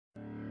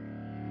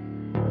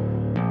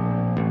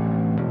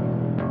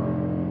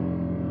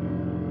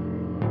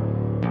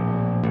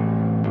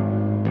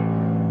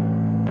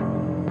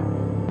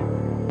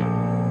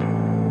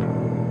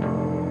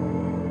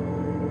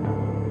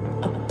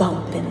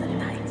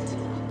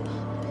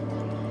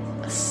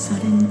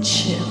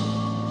chill,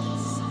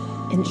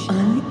 an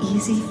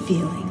uneasy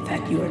feeling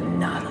that you are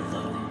not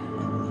alone.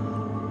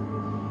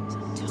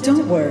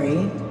 Don't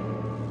worry,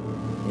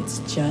 it's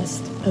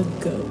just a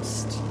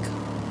ghost.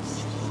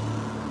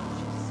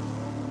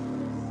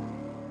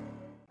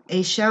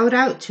 A shout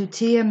out to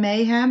Tia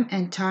Mayhem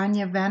and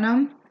Tanya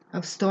Venom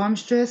of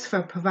Stormstress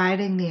for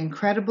providing the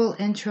incredible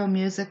intro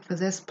music for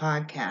this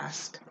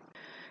podcast.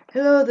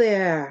 Hello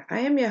there, I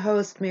am your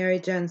host, Mary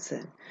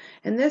Jensen.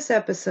 In this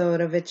episode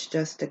of It's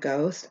Just a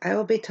Ghost, I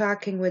will be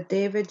talking with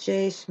David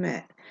J.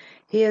 Schmidt.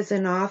 He is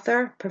an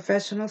author,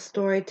 professional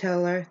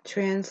storyteller,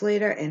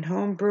 translator, and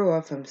home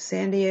brewer from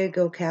San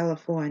Diego,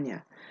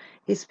 California.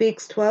 He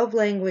speaks 12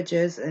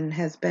 languages and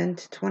has been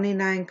to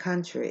 29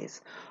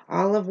 countries,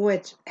 all of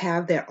which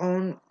have their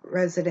own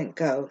resident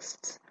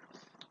ghosts.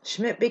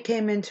 Schmidt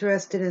became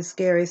interested in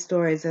scary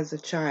stories as a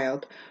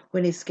child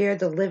when he scared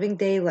the living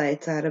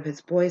daylights out of his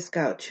Boy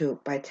Scout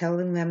troop by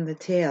telling them the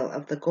tale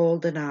of the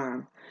Golden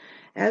Arm.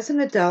 As an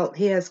adult,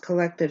 he has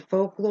collected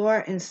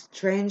folklore and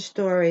strange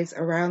stories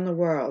around the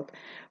world,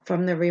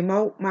 from the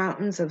remote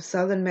mountains of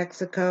southern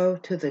Mexico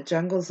to the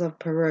jungles of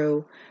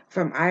Peru,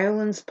 from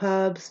Ireland's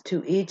pubs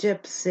to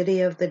Egypt's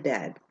City of the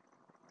Dead.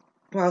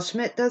 While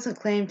Schmidt doesn't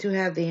claim to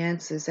have the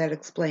answers that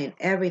explain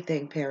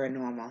everything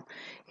paranormal,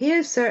 he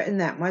is certain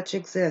that much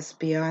exists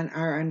beyond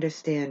our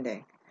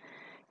understanding.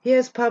 He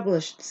has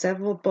published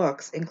several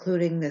books,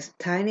 including this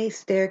Tiny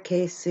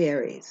Staircase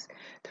series,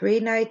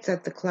 3 Nights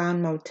at the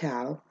Clown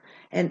Motel,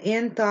 an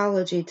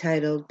anthology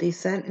titled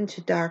Descent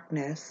into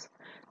Darkness,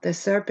 The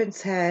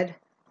Serpent's Head,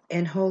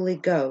 and Holy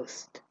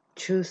Ghost,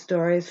 True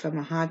Stories from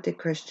a Haunted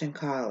Christian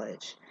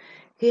College.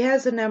 He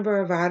has a number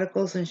of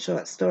articles and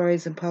short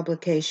stories and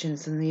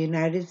publications in the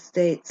United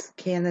States,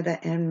 Canada,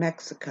 and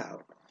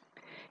Mexico.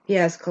 He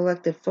has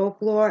collected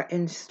folklore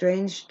and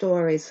strange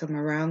stories from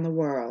around the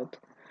world.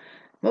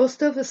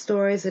 Most of the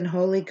stories in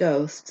Holy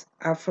Ghosts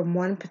are from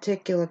one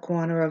particular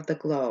corner of the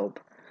globe,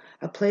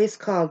 a place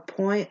called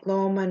Point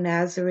Loma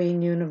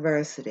Nazarene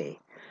University.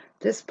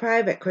 This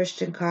private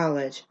Christian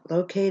college,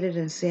 located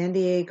in San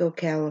Diego,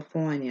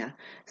 California,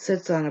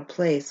 sits on a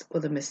place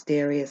with a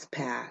mysterious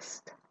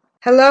past.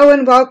 Hello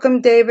and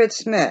welcome, David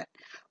Schmidt.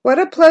 What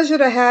a pleasure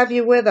to have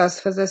you with us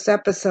for this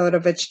episode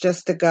of It's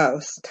Just a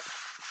Ghost.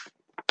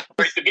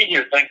 Great to be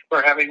here. Thanks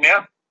for having me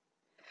on.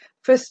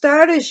 For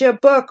starters, your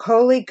book,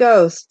 Holy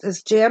Ghost,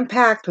 is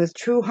jam-packed with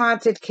true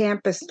haunted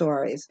campus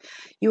stories.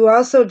 You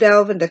also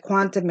delve into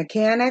quantum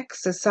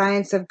mechanics, the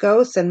science of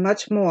ghosts, and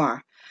much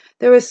more.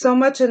 There is so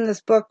much in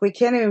this book we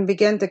can't even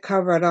begin to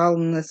cover it all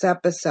in this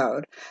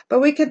episode, but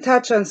we can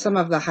touch on some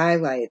of the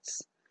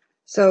highlights.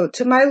 So,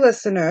 to my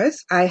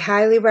listeners, I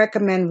highly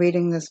recommend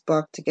reading this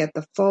book to get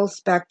the full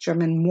spectrum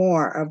and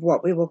more of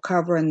what we will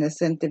cover in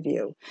this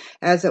interview,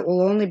 as it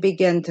will only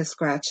begin to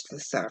scratch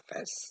the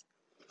surface.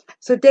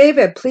 So,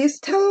 David, please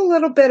tell a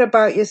little bit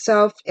about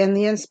yourself and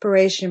the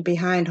inspiration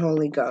behind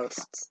Holy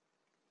Ghosts.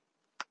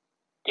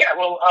 Yeah,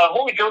 well,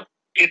 Holy Ghost,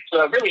 it's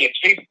really a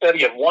case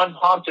study of one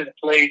haunted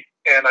place,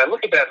 and I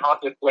look at that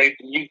haunted place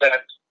and use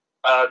that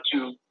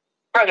to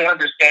try to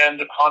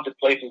understand haunted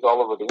places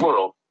all over the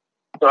world.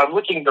 So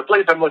the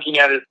place I'm looking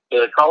at is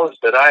the college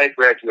that I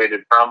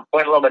graduated from,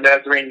 Point Loma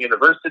Nazarene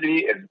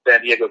University in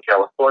San Diego,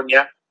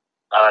 California.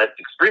 It's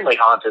extremely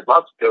haunted,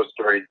 lots of ghost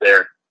stories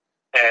there.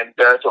 And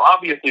so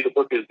obviously the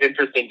book is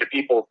interesting to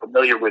people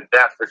familiar with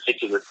that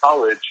particular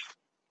college.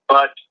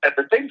 But at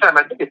the same time,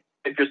 I think it's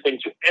interesting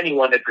to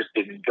anyone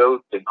interested in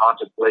ghosts and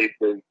haunted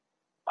places.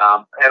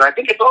 And I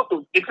think it's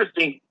also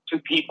interesting to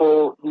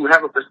people who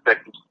have a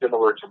perspective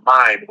similar to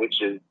mine,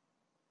 which is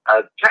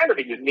kind of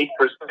a unique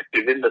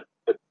perspective in the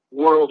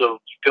world of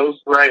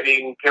ghost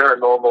writing,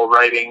 paranormal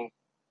writing.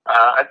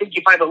 I think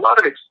you find a lot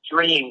of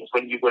extremes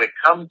when it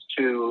comes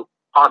to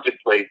haunted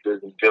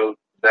places and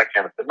ghosts, that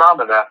kind of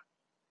phenomena.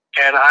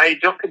 And I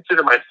don't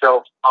consider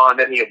myself on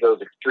any of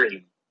those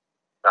extremes.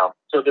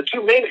 So the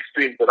 2 main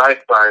extremes that I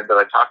find that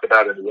I talk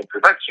about in the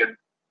introduction,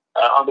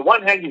 on the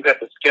one hand, you've got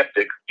the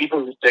skeptics,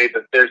 people who say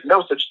that there's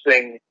no such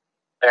thing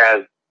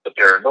as the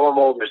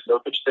paranormal, there's no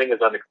such thing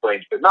as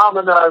unexplained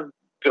phenomena,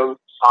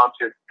 ghosts,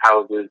 haunted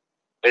houses.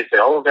 They say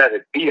all of that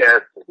is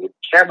BS, it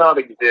cannot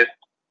exist.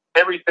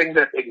 Everything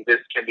that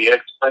exists can be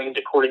explained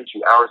according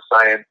to our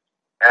science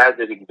as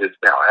it exists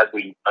now, as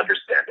we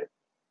understand it.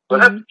 So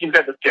you've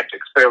got the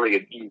skeptics, fairly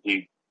an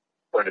easy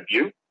point of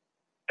view.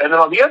 And then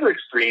on the other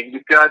extreme,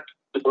 you've got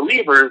the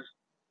believers,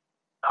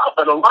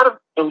 but a lot of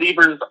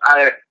believers,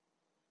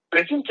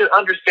 they seem to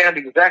understand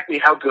exactly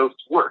how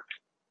ghosts work.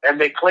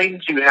 And they claim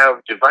to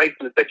have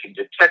devices that can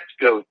detect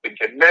ghosts and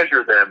can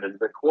measure them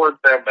and record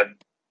them.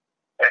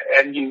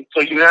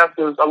 So you have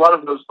a lot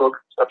of those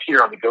folks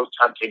appear on the ghost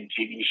hunting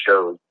TV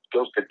shows,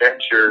 Ghost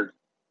Adventures,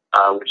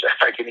 which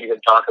I can even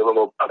talk a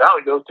little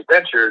about Ghost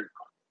Adventures,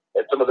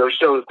 and some of those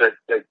shows that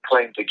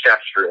claim to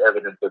capture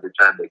evidence every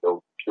time they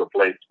go to a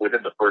place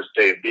within the first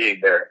day of being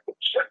there, which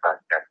I find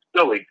kind of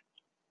silly.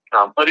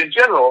 But in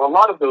general, a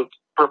lot of those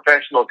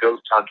professional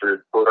ghost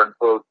hunters, quote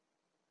unquote,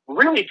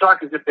 really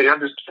talk as if they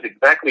understood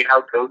exactly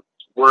how ghosts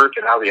work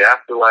and how the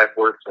afterlife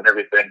works and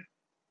everything.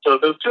 So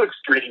those two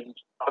extremes,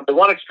 on the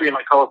one extreme,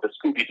 I call it the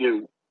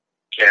Scooby-Doo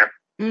camp,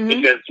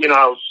 because, you know,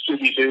 how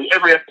Scooby-Doo,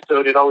 every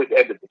episode, it always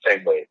ended the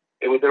same way.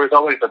 There was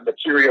always a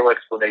material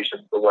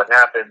explanation for what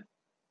happened.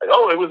 Like,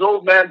 oh, it was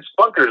old man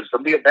Spunkers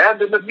from the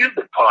abandoned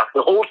amusement park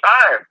the whole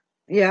time.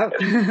 Yeah.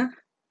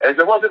 And if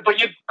it wasn't for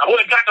you, I would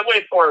have gotten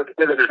away for it.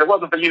 If it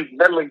wasn't for you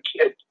meddling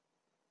kids.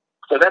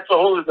 So that's the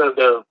whole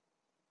the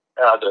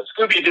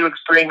Scooby-Doo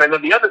extreme. And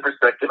then the other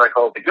perspective, I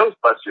call it the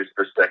Ghostbusters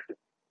perspective.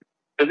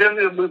 Because in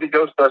the movie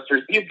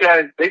Ghostbusters, these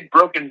guys, they've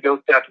broken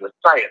ghosts down to a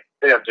science.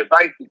 They have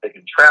devices, they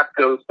can trap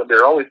ghosts, and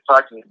they're always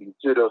talking in these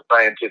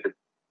pseudo-scientific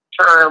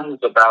terms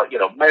about, you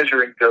know,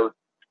 measuring ghosts.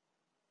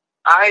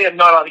 I am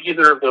not on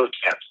either of those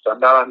camps. I'm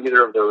not on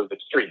either of those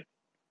extremes.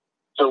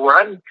 So where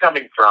I'm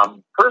coming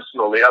from,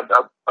 personally,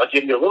 I'll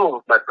give you a little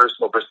of my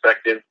personal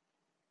perspective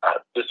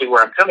to see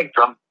where I'm coming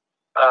from.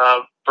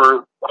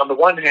 On the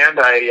one hand,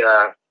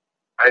 I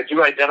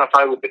do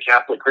identify with the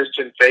Catholic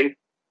Christian faith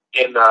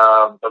in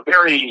a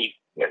very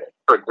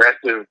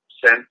progressive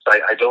sense.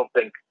 I don't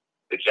think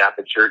the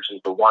Catholic Church is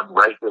the one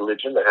right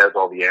religion that has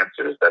all the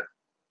answers. That's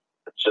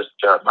just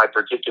my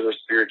particular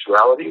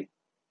spirituality.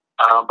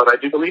 But I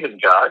do believe in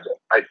God.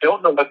 I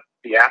don't know what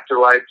the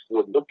afterlife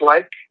would look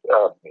like,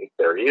 if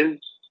there is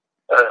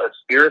a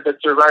spirit that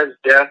survives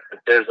death, if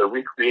there's a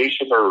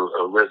recreation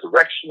or a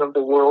resurrection of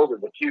the world in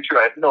the future.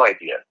 I have no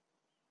idea.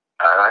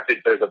 I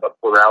think there's a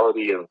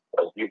plurality of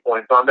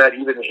viewpoints on that,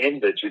 even in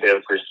the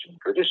Judeo-Christian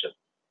tradition.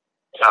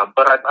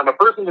 But I'm a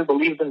person who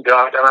believes in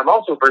God, and I'm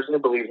also a person who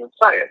believes in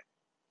science.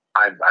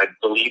 I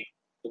believe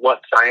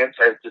what science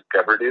has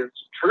discovered is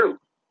true.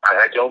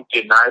 I don't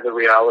deny the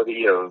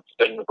reality of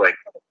things like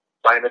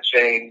climate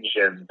change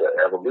and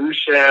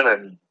evolution,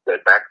 and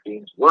that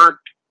vaccines work,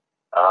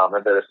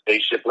 and that a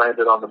spaceship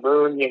landed on the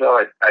moon. You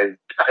know,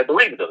 I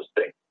believe those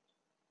things.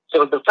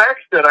 So the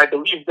fact that I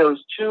believe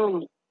those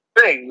two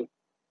things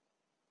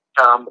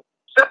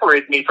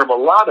separate me from a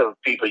lot of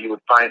people you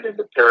would find in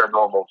the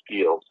paranormal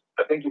field.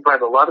 I think you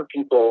find a lot of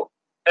people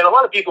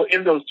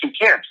in those two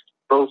camps,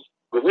 both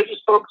religious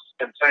folks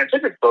and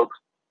scientific folks,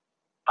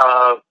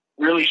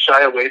 really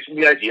shy away from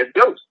the idea of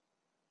ghosts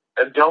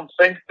and don't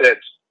think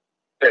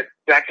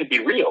that could be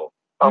real.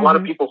 A lot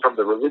of people from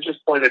the religious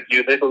point of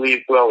view, they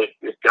believe, well,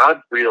 if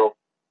God's real,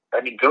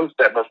 I mean, ghosts,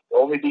 that must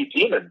only be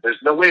demons.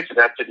 There's no way for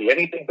that to be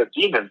anything but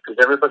demons,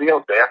 because everybody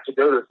else, they have to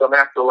go to some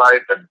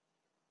afterlife, and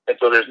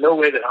so there's no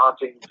way that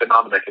haunting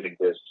phenomena can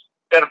exist.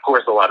 And of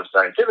course, a lot of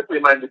scientifically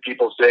minded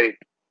people say,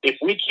 if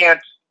we can't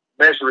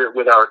measure it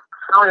with our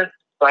current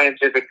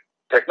scientific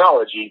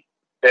technology,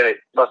 then it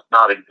must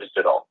not exist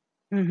at all.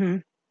 Mm-hmm.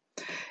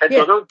 And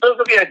so those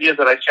are the ideas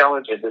that I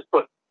challenge in this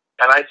book.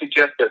 And I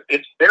suggest that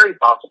it's very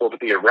possible to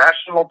be a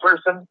rational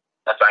person,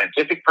 a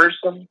scientific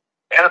person,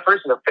 and a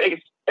person of faith,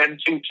 and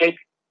to take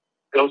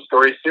those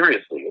stories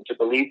seriously and to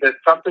believe that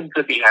something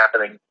could be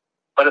happening.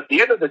 But at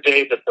the end of the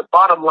day, that the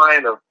bottom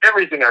line of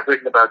everything I've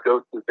written about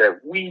ghosts is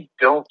that we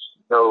don't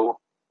know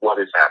what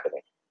is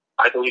happening.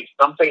 I believe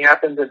something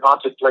happens in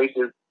haunted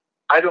places.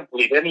 I don't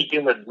believe any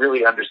human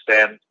really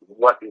understands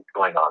what is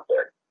going on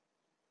there.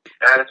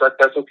 And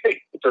that's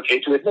okay. It's okay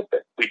to admit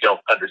that we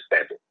don't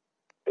understand it.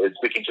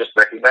 We can just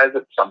recognize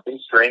that something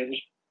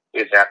strange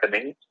is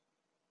happening,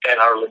 and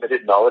our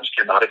limited knowledge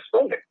cannot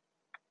explain it.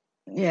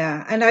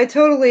 Yeah, and I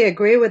totally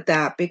agree with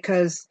that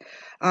because,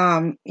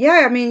 I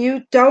mean,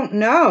 you don't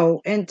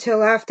know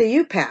until after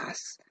you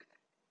pass,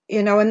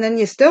 and then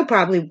you still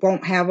probably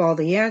won't have all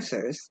the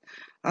answers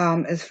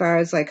as far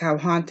as like how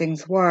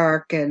hauntings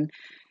work. And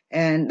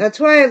that's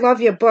why I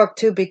love your book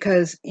too,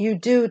 because you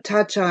do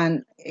touch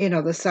on,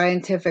 the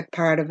scientific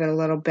part of it a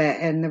little bit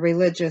and the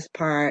religious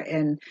part.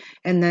 And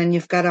then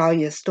you've got all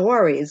your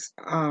stories,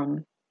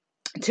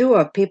 too,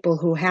 of people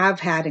who have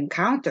had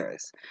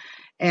encounters.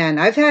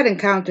 And I've had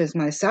encounters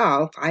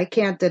myself. I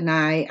can't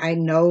deny, I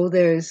know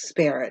there's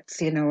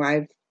spirits,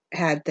 I've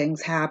had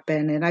things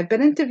happen. And I've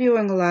been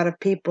interviewing a lot of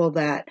people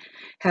that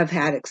have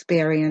had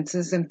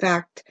experiences. In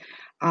fact,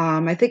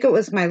 I think it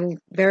was my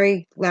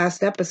very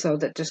last episode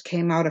that just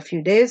came out a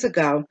few days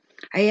ago.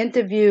 I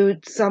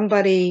interviewed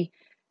somebody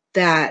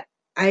that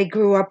I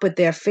grew up with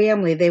their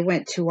family. They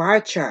went to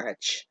our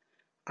church.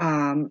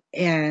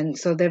 And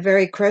so they're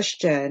very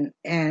Christian,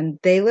 and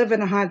they live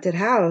in a haunted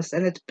house,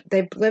 and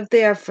they've lived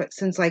there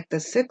since like the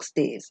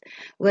 60s,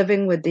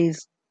 living with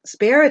these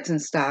spirits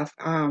and stuff.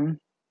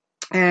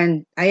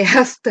 And I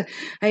asked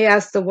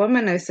the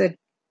woman, I said,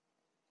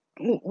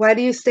 why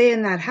do you stay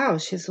in that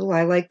house? She said, well,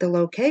 I like the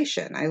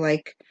location. I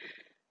like,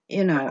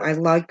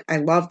 I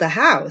love the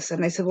house.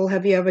 And I said, well,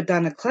 have you ever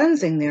done a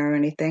cleansing there or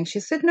anything? She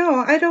said,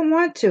 no, I don't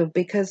want to,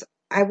 because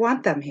I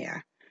want them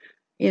here.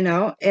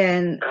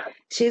 And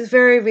she's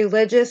very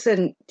religious,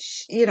 and,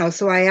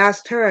 so I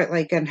asked her,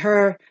 like, in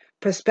her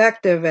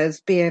perspective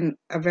as being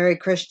a very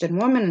Christian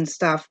woman and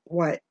stuff,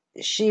 what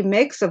she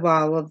makes of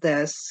all of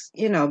this,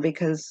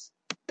 because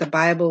the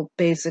Bible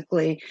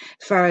basically,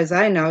 as far as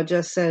I know,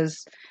 just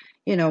says,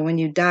 when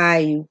you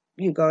die,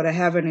 you go to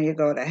heaven or you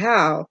go to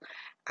hell.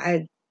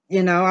 I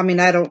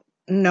don't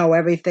know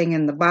everything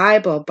in the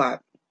Bible,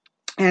 but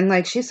And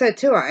like she said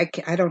too,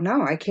 I don't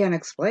know, I can't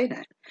explain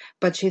it.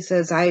 But she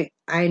says, I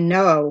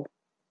know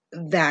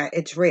that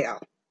it's real,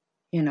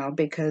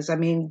 because I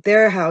mean,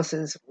 their house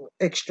is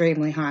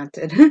extremely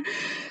haunted.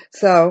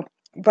 So,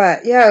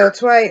 but yeah,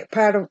 that's why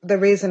part of the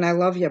reason I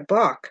love your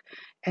book.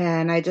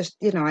 And I just,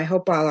 I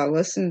hope all our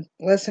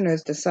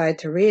listeners decide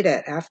to read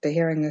it after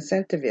hearing this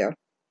interview.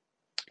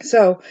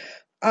 So,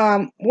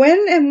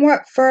 when and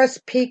what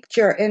first piqued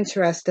your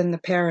interest in the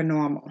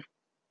paranormal?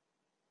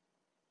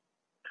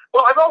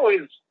 Well,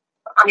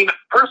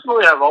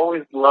 personally, I've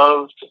always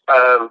loved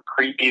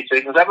creepy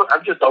things.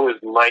 I've just always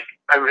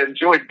I've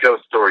enjoyed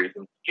ghost stories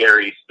and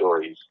scary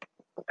stories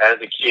as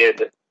a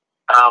kid.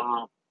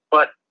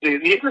 But the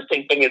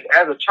interesting thing is,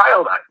 as a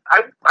child,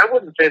 I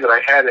wouldn't say that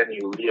I had any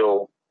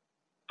real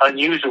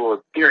unusual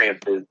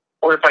experiences,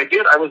 or if I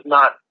did, I was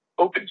not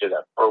open to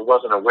them or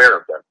wasn't aware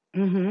of them.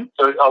 Mm-hmm.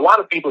 So a lot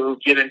of people who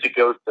get into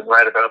ghosts and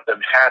write about them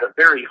had a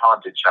very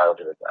haunted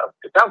childhood.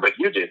 It sounds like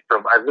you did.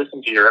 I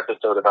listened to your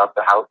episode about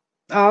the house.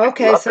 Oh,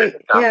 okay. So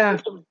yeah,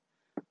 some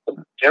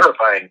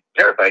terrifying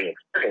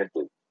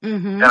experiences.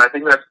 Mm-hmm. And I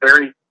think that's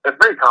very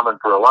common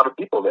for a lot of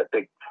people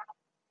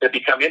that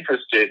become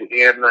interested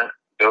in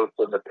ghosts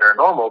and the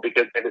paranormal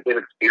because they've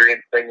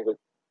experienced things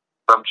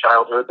from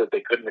childhood that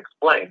they couldn't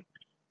explain.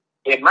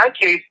 In my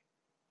case,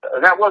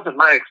 that wasn't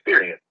my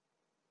experience.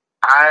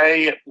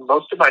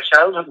 Most of my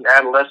childhood and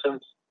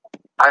adolescence,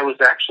 I was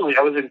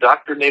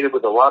indoctrinated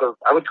with a lot of,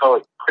 I would call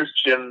it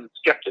Christian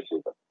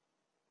skepticism.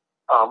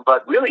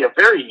 But really a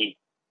very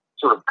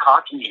sort of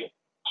cocky,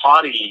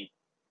 haughty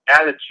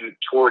attitude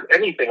toward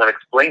anything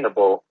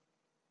unexplainable.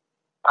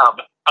 On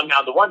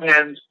the one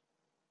hand,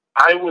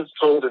 I was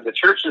told in the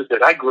churches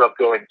that I grew up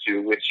going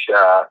to, which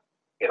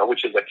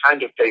is a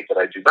kind of faith that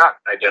I do not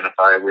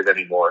identify with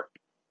anymore.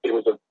 It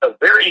was a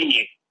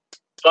very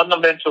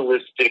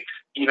fundamentalistic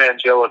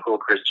evangelical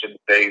Christian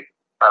faith.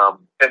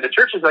 And the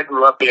churches I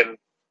grew up in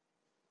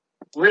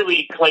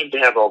really claimed to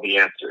have all the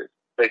answers.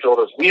 They told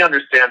us, we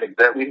understand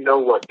exactly, we know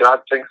what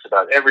God thinks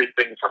about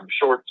everything from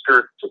short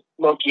skirts to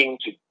smoking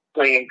to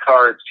playing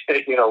cards,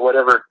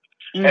 whatever.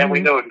 Mm-hmm. And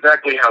we know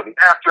exactly how the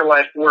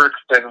afterlife works,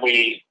 and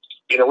we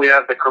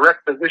have the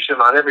correct position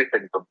on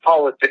everything from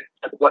politics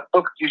and what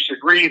books you should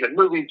read and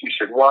movies you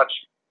should watch.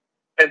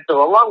 And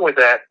so along with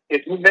that,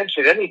 if you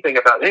mention anything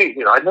about, hey,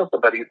 I know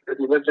somebody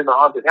who lives in a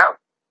haunted house,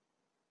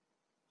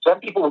 some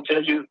people will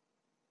tell you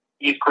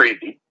he's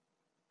crazy.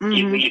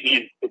 Mm-hmm.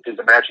 It's his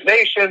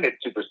imagination, it's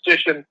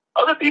superstition.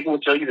 Other people will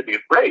tell you to be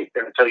afraid.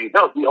 They're going to tell you,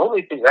 no, the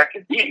only thing that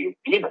can be is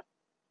demon.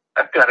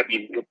 That's got to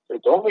be,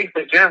 it's only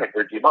satanic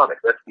or demonic.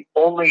 That's the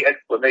only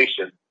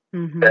explanation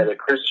that a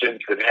Christian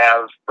could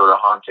have for a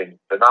haunting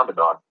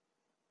phenomenon.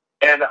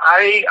 And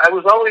I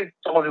was always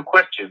someone who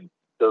questioned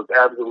those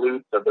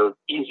absolutes and those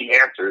easy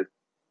answers.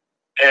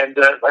 And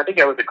I think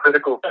I was a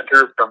critical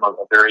thinker from a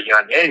very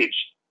young age.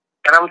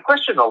 And I would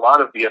question a lot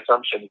of the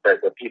assumptions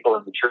that the people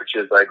in the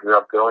churches I grew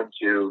up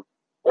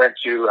went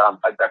to.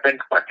 I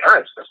think my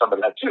parents were some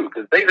of that too,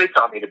 because they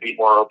taught me to be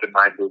more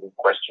open-minded and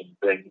question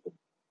things. And,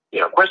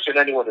 question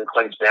anyone who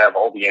claims to have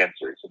all the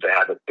answers and to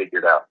have it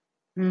figured out.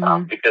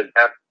 Because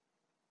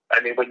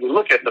when you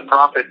look at the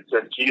prophets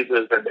and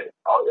Jesus and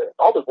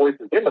all the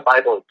voices in the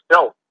Bible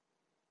itself,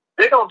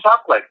 they don't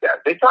talk like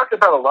that. They talk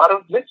about a lot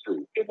of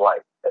mystery in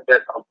life. And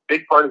that a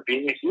big part of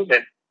being a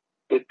human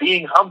is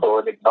being humble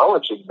and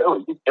acknowledging,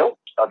 no, you don't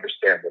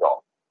understand it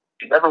all.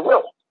 You never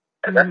will.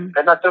 And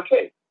that's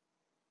okay.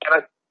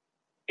 And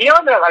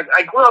beyond that,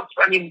 I grew up,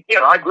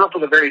 I grew up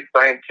with a very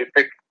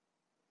scientific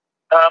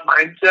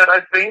mindset,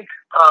 I think,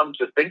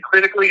 to think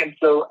critically. And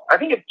so I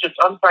think it's just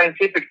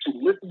unscientific to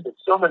listen to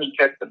so many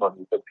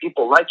testimonies of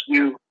people like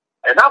you,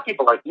 and now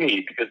people like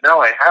me, because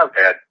now I have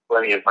had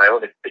plenty of my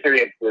own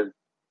experiences,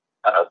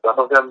 some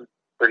of them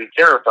pretty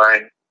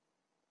terrifying.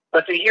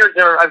 But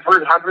I've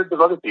heard hundreds of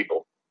other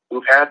people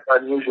who've had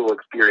unusual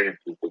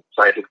experiences with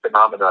psychic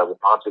phenomena, with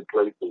haunted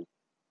places,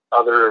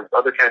 other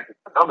kinds of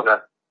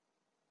phenomena.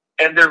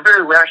 And they're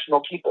very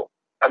rational people.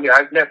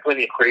 I've met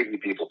plenty of crazy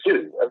people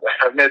too.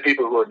 I've met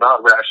people who are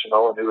not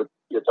rational and who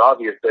it's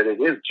obvious that it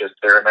is just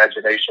their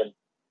imagination.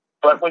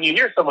 But when you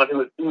hear someone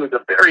who is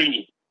a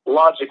very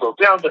logical,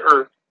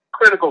 down-to-earth,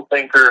 critical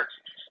thinker,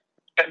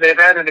 and they've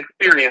had an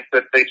experience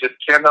that they just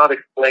cannot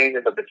explain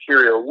in the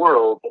material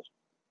world,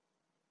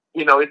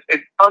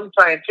 it's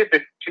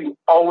unscientific to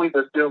always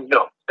assume,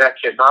 no, that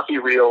cannot be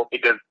real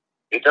because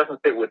it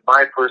doesn't fit with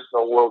my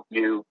personal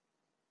worldview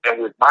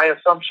and with my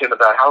assumption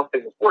about how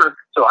things work,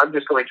 so I'm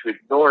just going to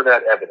ignore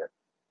that evidence.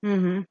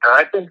 And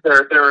I think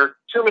there are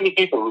too many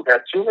people who've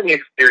had too many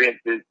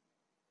experiences,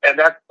 and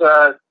that's,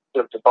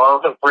 to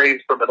borrow a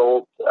phrase from an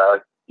old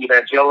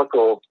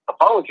evangelical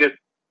apologist,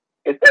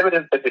 it's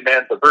evidence that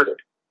demands a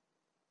verdict.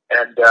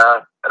 And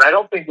I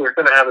don't think we're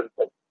going to have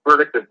a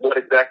verdict of what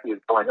exactly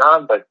is going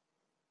on, but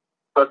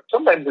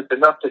sometimes it's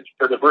enough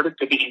for the verdict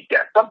to be,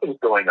 yeah, something's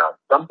going on.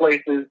 Some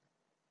places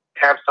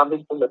have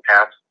something from the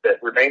past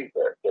that remains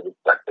there, that is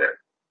stuck there.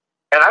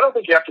 And I don't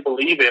think you have to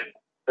believe in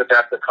that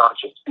that's the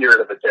conscious spirit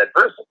of a dead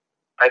person.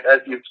 As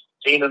you've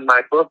seen in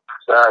my books,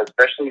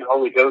 especially in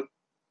Holy Ghost,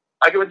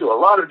 I go into a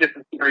lot of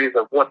different theories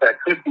of what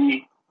that could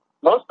be.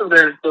 Most of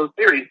those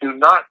theories do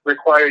not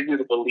require you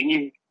to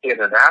believe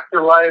in an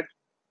afterlife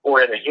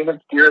or in a human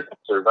spirit that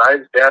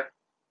survives death.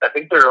 I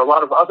think there are a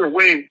lot of other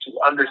ways to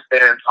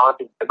understand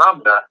haunting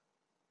phenomena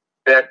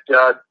that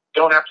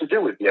don't have to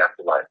do with the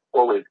afterlife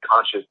or with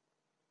conscious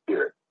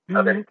spirits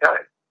of any kind.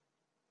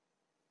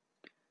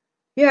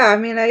 Yeah, I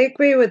mean, I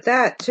agree with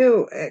that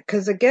too,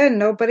 because again,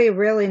 nobody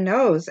really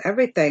knows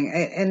everything,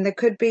 and there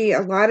could be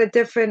a lot of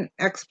different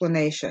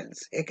explanations.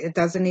 It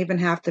doesn't even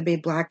have to be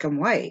black and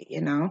white,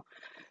 you know.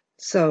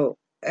 So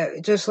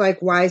just like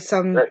why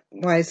some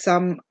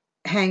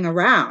hang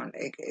around,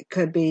 it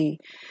could be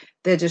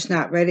they're just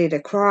not ready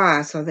to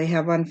cross, or they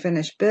have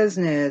unfinished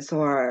business,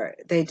 or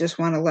they just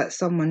want to let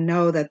someone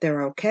know that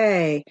they're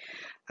okay.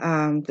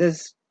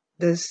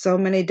 There's so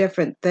many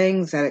different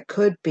things that it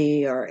could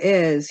be or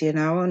is, you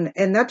know,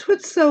 and that's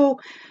what's so,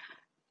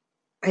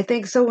 I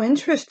think, so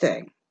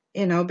interesting,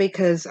 you know,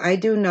 because I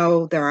do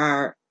know there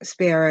are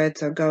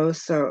spirits or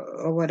ghosts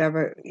or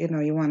whatever, you know,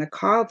 you want to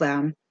call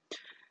them.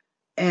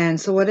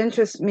 And so what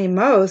interests me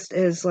most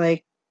is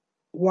like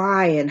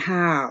why and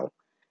how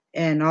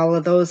and all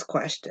of those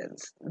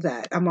questions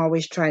that I'm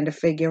always trying to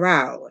figure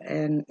out.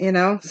 And, you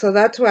know, so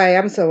that's why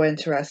I'm so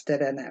interested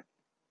in it.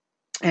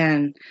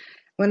 And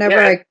whenever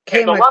I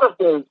came... a lot of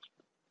those...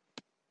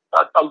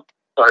 I'm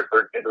sorry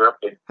for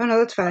interrupting. Oh, no,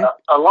 that's fine.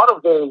 A lot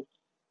of those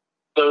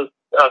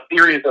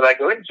theories that I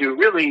go into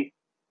really,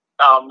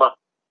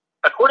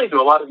 according to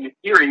a lot of these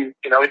theories,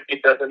 you know,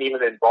 it doesn't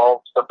even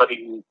involve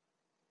somebody who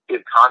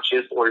is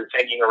conscious or is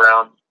hanging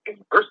around in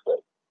the first place.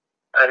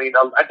 I mean,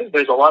 I think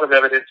there's a lot of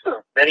evidence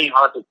of many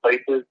haunted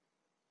places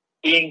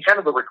being kind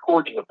of a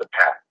recording of the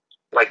past,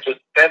 like just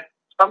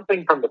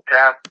something from the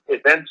past,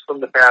 events from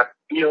the past,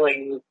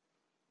 feelings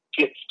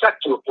get stuck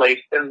to a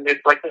place, and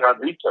it's like they're on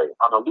replay,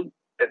 on a loop.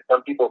 And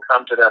some people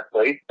come to that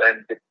place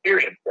and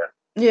experience them.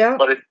 Yeah.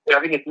 But I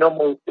think it's no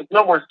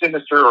more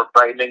sinister or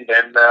frightening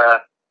than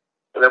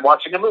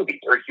watching a movie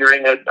or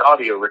hearing an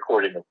audio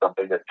recording of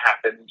something that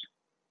happened.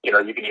 You know,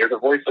 you can hear the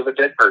voice of a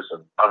dead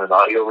person on an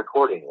audio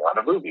recording on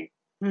a movie.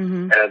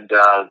 Mm-hmm. And,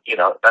 you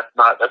know, that's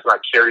not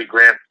Cary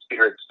Grant's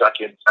spirit stuck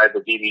inside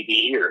the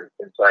DVD or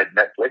inside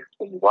Netflix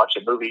when you watch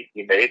a movie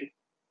he made.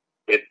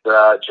 It's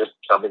just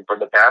something from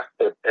the past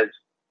that has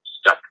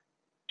stuck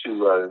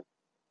to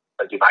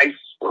a device,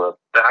 and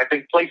I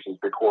think places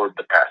record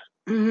the past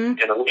in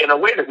a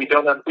way that we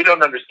don't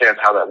understand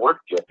how that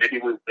works yet.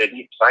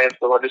 Maybe science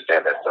will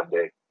understand that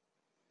someday.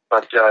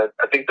 But I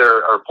think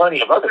there are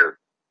plenty of other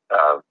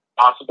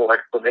possible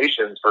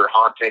explanations for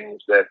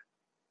hauntings that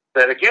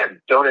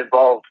again don't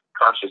involve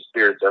conscious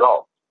spirits at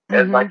all.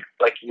 And like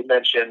you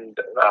mentioned,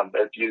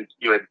 as you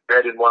had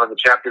read in one of the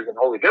chapters in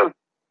Holy Ghost,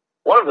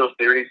 one of those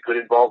theories could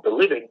involve the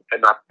living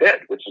and not the dead,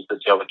 which is the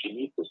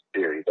telekinesis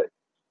theory, that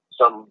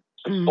some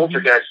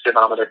poltergeist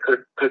phenomena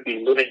could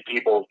be living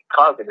people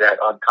causing that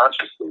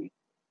unconsciously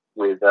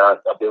with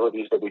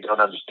abilities that we don't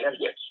understand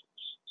yet.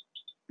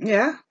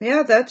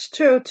 Yeah, that's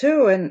true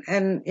too.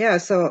 And yeah,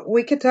 so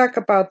we could talk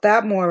about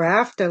that more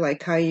after,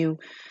 like how you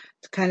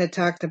kind of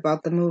talked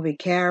about the movie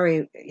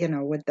Carrie, you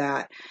know, with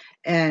that.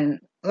 And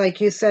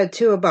like you said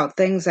too about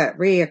things that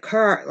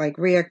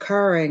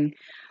reoccurring.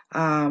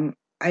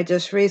 I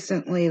just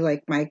recently,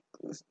 like my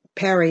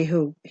Perry,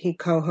 who he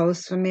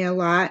co-hosts for me a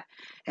lot,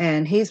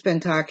 and he's been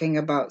talking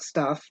about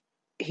stuff.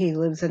 He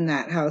lives in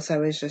that house I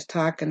was just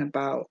talking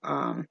about,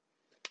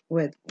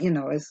 with, you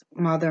know, his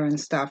mother and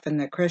stuff, and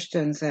they're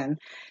Christians, and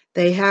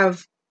they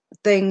have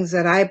things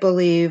that I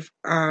believe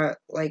are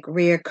like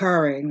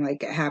reoccurring,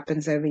 like it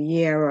happens every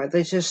year, or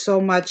there's just so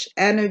much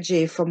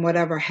energy from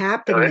whatever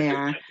happened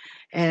there,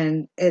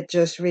 and it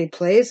just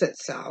replays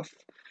itself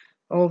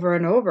over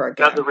and over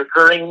again. Now, the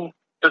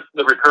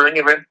recurring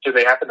events, do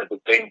they happen at the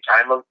same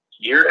time of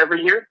year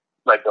every year,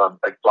 like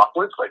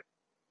clockwork?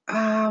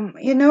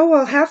 You know,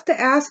 we'll have to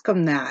ask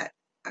them that,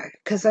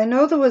 because I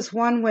know there was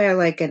one where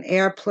like an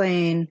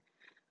airplane.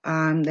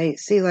 They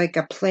see like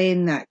a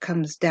plane that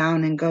comes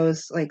down and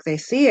goes, like they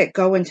see it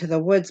go into the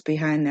woods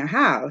behind their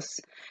house.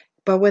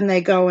 But when they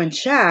go and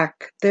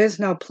check, there's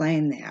no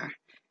plane there.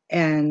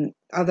 And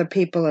other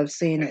people have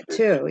seen it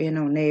too, you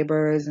know,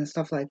 neighbors and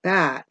stuff like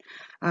that.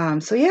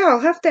 So yeah, I'll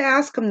have to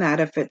ask them that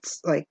if it's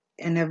like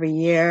in every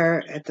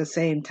year at the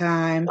same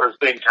time. Or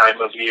same time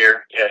of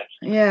year, yeah.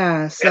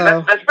 Yeah, so...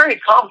 And that's very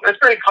common. That's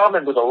very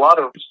common with a lot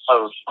of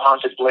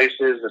haunted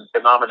places and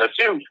phenomena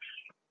too,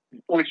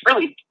 which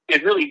really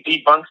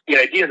debunks the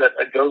idea that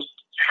a ghost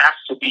has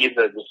to be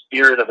the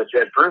spirit of a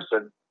dead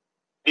person,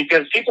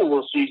 because people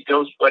will see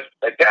ghosts like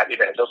that. You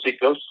know, they'll see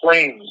ghost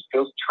planes,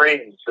 ghost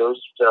trains,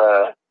 ghost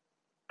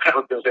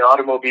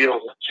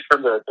automobiles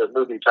from the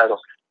movie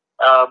title.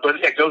 But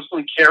yeah,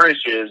 ghostly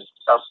carriages,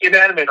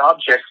 inanimate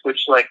objects,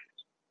 which, like,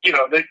 you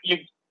know,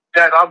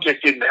 that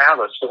object didn't have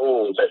a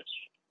soul,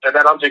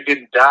 that object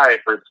didn't die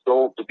for its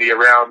soul to be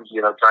around,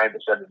 you know, trying to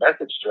send a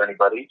message to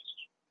anybody.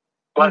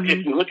 But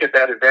if you look at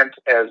that event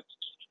as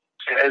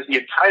the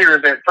entire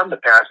event from the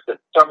past, that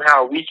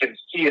somehow we can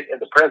see it in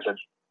the present,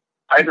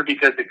 either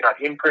because it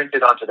got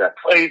imprinted onto that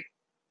place,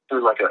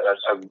 through like a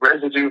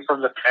residue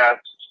from the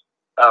past,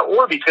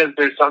 or because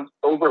there's some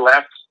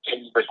overlap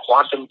in the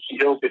quantum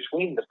field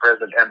between the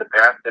present and the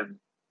past,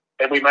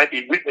 and we might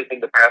be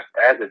witnessing the past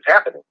as it's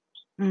happening.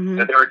 Mm-hmm.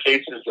 And there are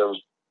cases of,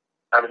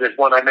 there's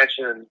one I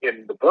mentioned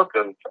in the book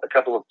of a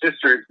couple of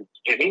sisters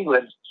in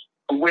England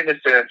who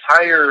witnessed an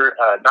entire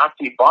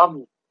Nazi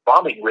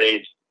bombing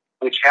raid,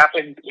 which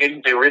happened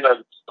they were in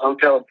a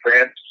hotel in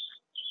France,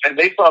 and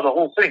they saw the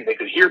whole thing. They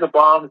could hear the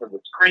bombs and the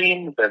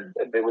screams, and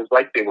it was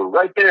like they were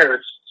right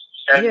there.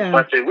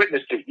 But they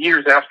witnessed it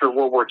years after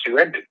World War II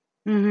ended.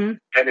 Mm-hmm.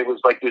 And it was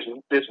like this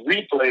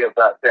replay of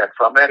that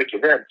traumatic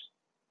event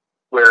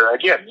where,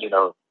 again,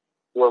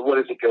 well, what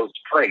is a ghost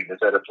plane? Is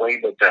that a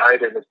plane that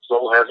died and its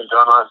soul hasn't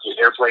gone on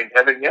to airplane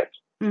heaven yet?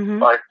 Mm-hmm.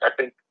 But I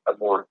think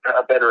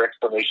a better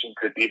explanation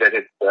could be that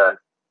it's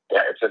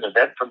an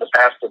event from the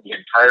past, and the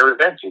entire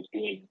event is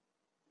being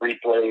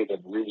replayed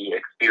and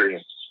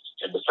re-experienced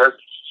in the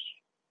present.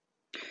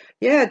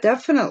 Yeah,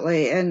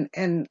 definitely.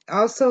 And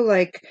also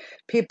like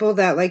people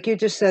that, like you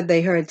just said,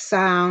 they heard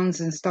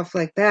sounds and stuff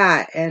like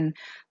that. And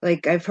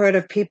like I've heard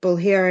of people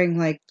hearing,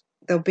 like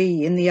they'll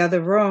be in the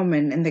other room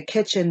and in the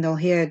kitchen, they'll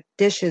hear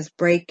dishes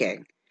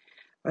breaking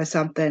or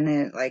something,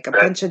 and like a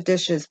bunch of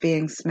dishes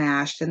being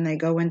smashed, and they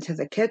go into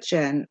the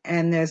kitchen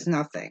and there's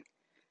nothing.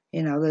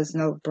 There's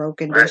no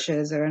broken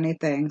dishes or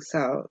anything.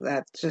 So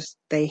that's just,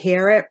 they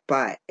hear it,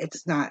 but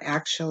it's not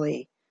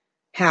actually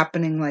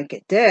happening like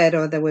it did,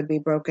 or there would be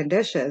broken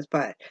dishes.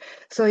 But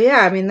so yeah,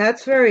 I mean,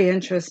 that's very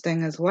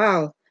interesting as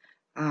well,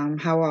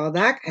 how all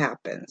that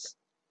happens.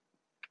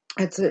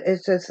 It's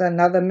just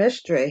another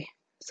mystery,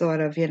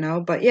 sort of,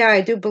 but yeah, I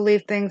do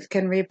believe things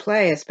can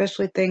replay,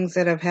 especially things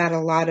that have had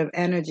a lot of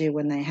energy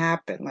when they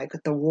happen, like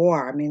with the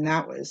war. I mean,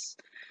 that was,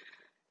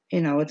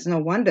 it's no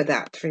wonder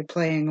that's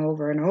replaying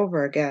over and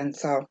over again.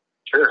 So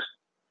sure.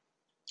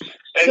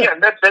 And yeah,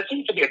 that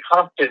seems to be a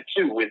constant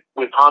too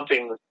with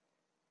hauntings.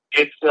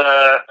 It's,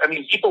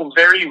 people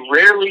very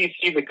rarely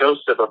see the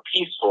ghost of a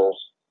peaceful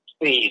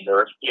scene,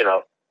 or,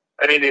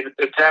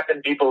 it's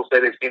happened. People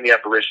say they've seen the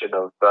apparition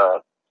of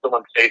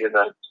someone stayed in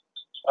a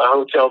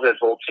hotel that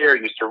Voltaire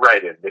used to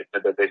write in. They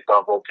said that they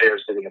saw Voltaire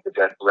sitting at the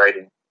desk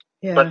writing.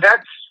 yeah. But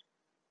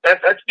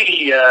that's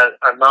the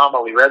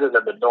anomaly rather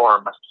than the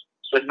norm.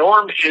 The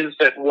norm is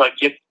that what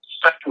gets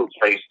stuck to a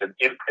place and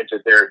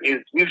imprinted there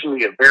is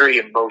usually a very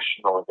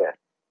emotional event.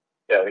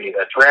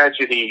 A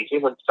tragedy,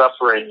 human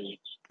suffering,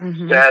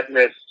 Mm-hmm.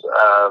 sadness,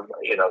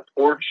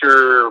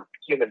 torture,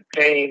 human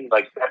pain,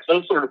 like that,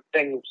 those sort of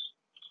things.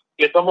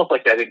 It's almost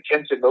like that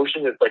intense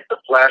emotion is like the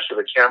flash of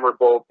a camera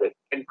bulb that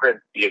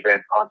imprints the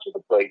event onto the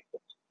plate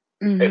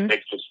Mm-hmm. and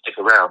makes it stick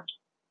around.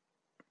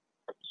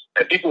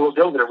 And people will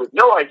go there with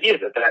no idea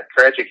that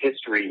tragic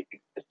history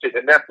existed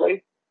in that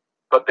place,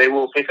 but they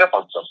will pick up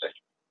on something.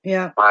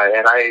 Yeah.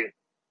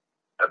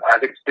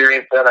 I've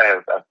experienced that. I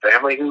have a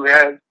family who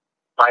has.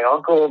 My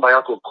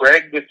uncle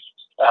Greg,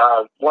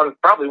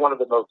 probably one of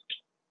the most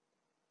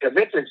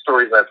convincing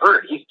stories I've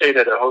heard. He stayed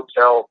at a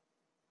hotel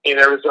in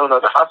Arizona,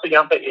 the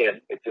Hacienda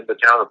Inn. It's in the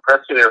town of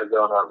Prescott,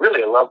 Arizona.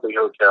 Really a lovely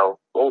hotel,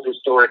 old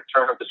historic,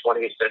 turn of the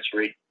 20th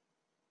century.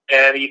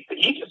 And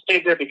he just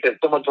stayed there because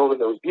someone told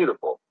him it was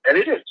beautiful. And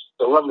it is. It's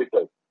a lovely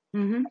place.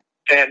 Mm-hmm.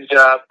 And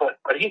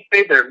but he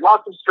stayed there.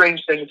 Lots of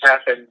strange things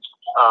happened.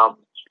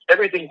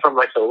 Everything from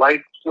like the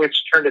light switch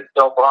turned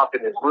itself off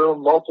in his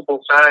room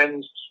multiple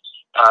times.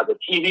 The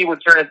TV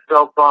would turn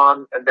itself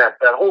on, and that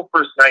whole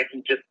first night,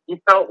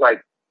 he felt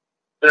like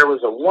there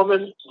was a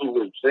woman who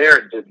was there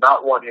and did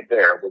not want him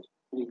there.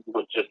 He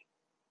was just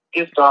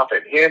pissed off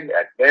at him,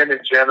 at men in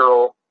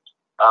general.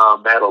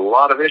 Had a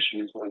lot of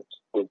issues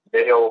with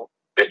male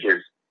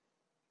figures.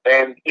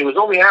 And it was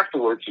only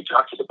afterwards he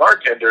talked to the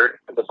bartender,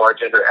 and the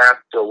bartender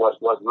asked, "So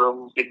what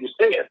room did you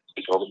stay in?"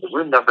 He told him the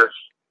room number.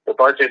 The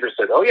bartender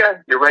said, "Oh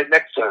yeah, you're right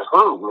next to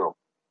her room."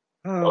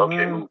 Oh,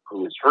 okay, wow.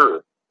 who is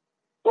her?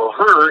 Well,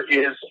 her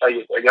is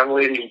a young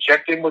lady who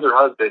checked in with her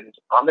husband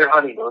on their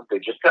honeymoon. They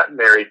just gotten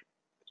married.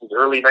 This was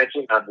early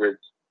 1900s.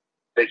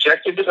 They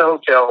checked into the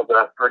hotel.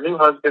 Her new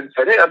husband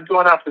said, "Hey, I'm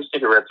going out for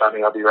cigarettes,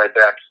 honey. I'll be right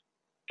back."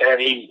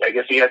 And I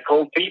guess he had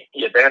cold feet.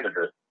 He abandoned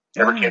her.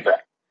 Never came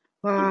back.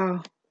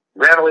 Wow. He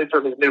ran away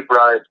from his new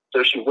bride.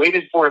 So she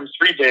waited for him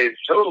 3 days,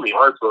 totally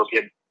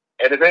heartbroken.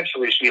 And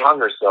eventually she hung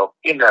herself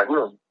in that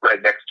room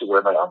right next to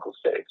where my uncle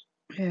stayed.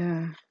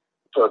 Yeah.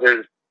 So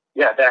there's,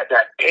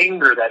 that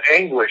anger, that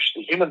anguish,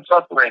 the human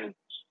suffering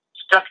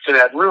stuck to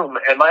that room.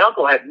 And my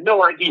uncle had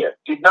no idea,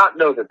 did not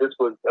know that this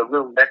was a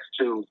room next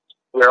to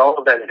where all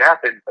of that had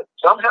happened. But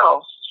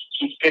somehow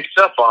he picked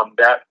up on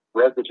that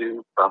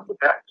residue from the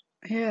past.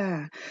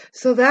 Yeah.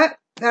 So that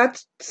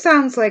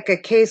sounds like a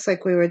case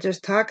like we were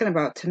just talking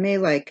about to me,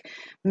 like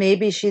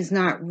maybe she's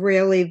not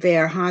really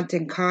there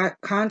haunting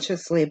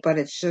consciously, but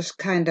it's just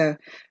kind of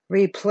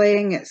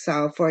replaying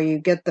itself, or you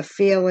get the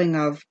feeling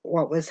of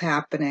what was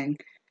happening,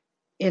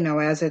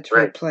 as it's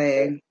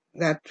replaying.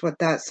 That's what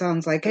that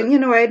sounds like.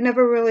 And, I had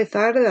never really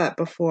thought of that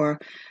before,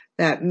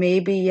 that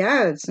maybe,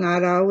 it's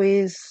not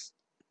always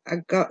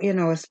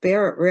a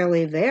spirit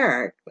really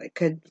there. It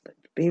could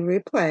be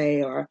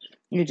replay, or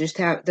You just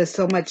there's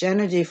so much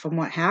energy from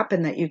what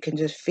happened that you can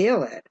just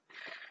feel it.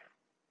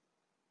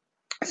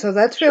 So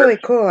that's really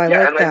cool. I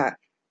like that.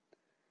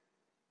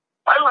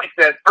 I like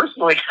that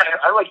personally.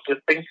 I like to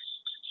think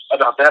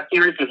about that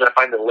theory because I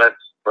find it less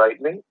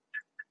frightening.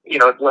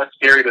 It's less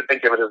scary to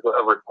think of it as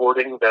a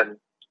recording than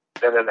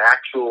an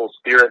actual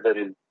spirit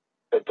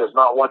that does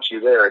not want you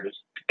there and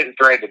is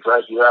trying to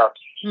drive you out.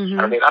 Mm-hmm.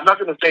 I mean, I'm not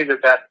going to say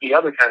that the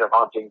other kind of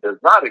haunting does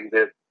not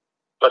exist,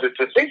 but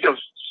to think of,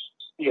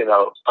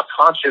 a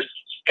conscious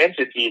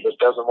entity that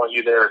doesn't want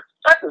you there,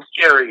 that's a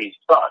scary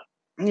thought.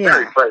 Yeah.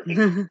 Very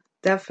frightening.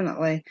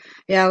 Definitely.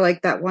 Yeah,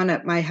 like that one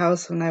at my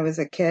house when I was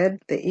a kid,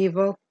 the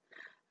evil.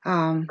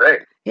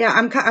 Right. Yeah,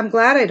 I'm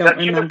glad I don't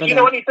remember do you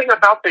know anything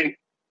about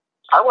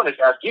I wanted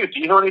to ask you, do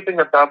you know anything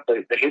about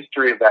the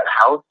history of that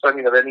house? I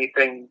mean, of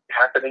anything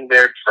happening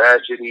there,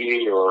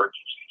 tragedy or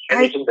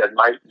anything that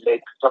might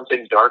make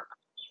something dark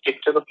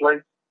stick to the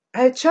place?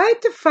 I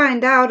tried to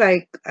find out.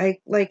 I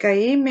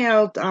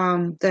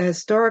emailed the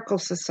Historical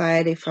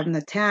Society from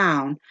the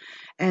town,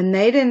 and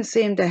they didn't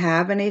seem to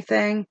have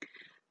anything,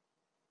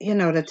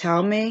 to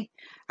tell me.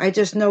 I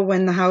just know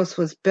when the house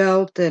was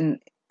built, and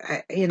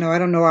I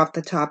don't know off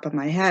the top of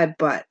my head,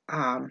 but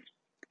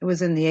it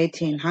was in the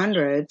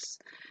 1800s.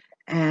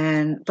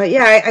 But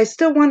yeah, I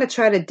still want to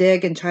try to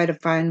dig and try to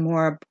find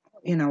more,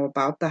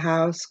 about the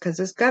house, because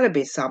there's got to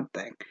be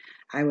something,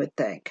 I would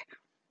think.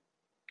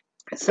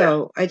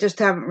 So I just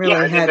haven't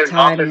really had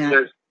time yet.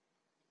 A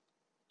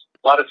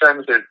lot of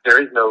times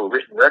there is no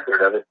written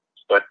record of it,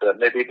 but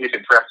maybe if you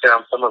can track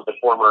down some of the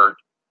former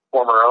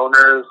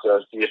owners,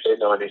 see if they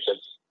know anything.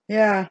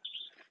 Yeah,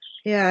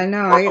 I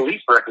know. Or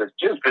police records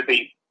too could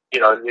be.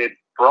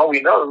 For all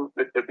we know,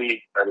 it could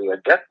be. I mean, a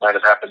death might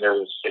have happened there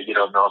that you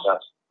don't know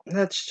about.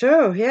 That's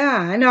true. Yeah,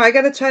 I know. I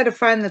got to try to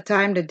find the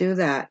time to do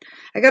that.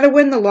 I got to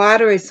win the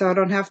lottery so I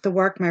don't have to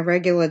work my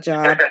regular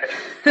job.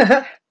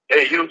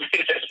 Hey, you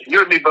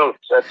and me both.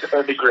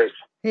 That'd be great.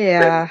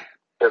 Yeah.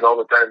 There's all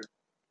the time.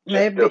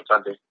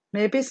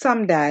 Maybe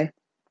someday.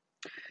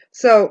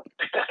 So,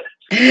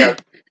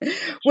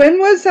 when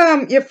was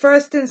your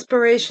first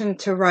inspiration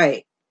to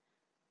write?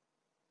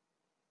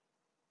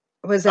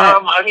 Was that?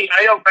 I mean,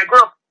 I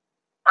grew up.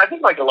 I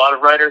think like a lot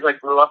of writers, I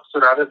grew up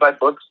surrounded by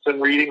books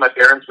and reading. My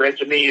parents read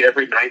to me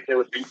every night. They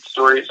would read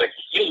stories, like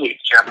usually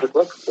chapter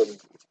books, and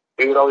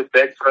we would always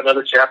beg for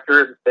another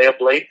chapter and stay up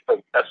late.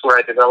 But that's where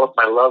I developed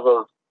my love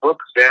of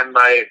books and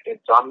my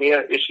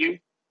insomnia issue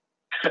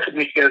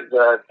because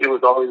it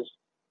was always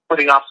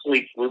putting off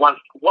sleep. We want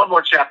one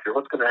more chapter.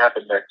 What's going to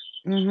happen next?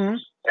 Mm-hmm.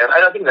 And I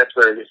don't think that's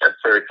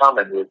very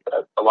common with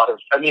a lot of.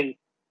 I mean,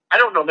 I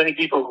don't know many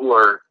people who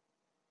are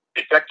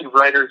effective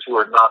writers who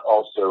are not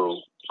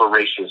also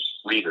voracious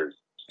readers.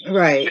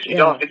 Right. If you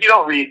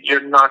don't read,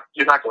 you're not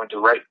going to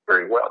write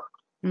very well.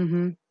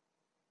 Mm-hmm.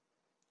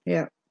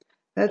 Yeah,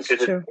 that's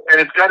true.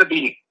 And it's got to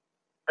be.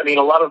 I mean,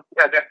 a lot of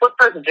at book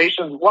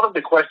presentations. One of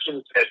the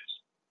questions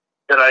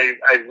that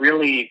I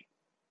really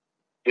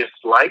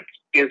dislike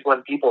is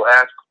when people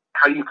ask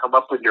how you come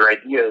up with your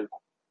ideas.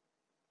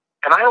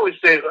 And I always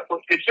say,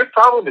 if your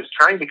problem is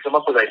trying to come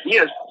up with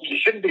ideas, you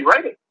shouldn't be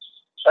writing.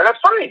 And that's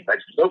fine.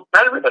 Not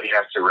everybody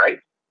has to write.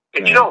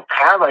 If you don't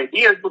have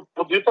ideas,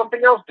 we'll do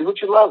something else. Do what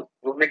you love.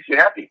 What makes you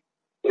happy.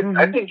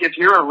 I think if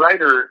you're a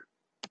writer,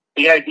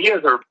 the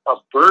ideas are a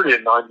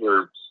burden on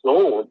your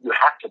soul. You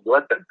have to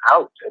let them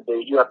out. And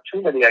you have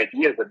too many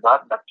ideas and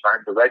not enough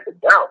time to write them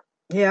down.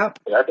 Yeah.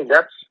 And I think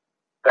that's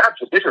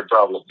a bigger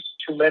problem.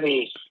 Too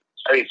many.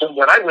 I mean, so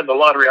when I win the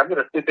lottery, I'm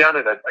going to sit down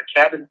in a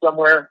cabin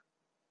somewhere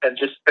and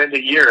just spend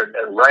a year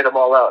and write them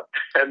all out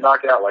and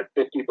knock out like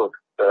 50 books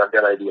that I've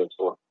got ideas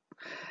for.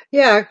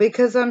 Yeah,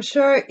 because I'm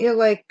sure you're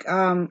like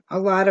a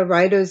lot of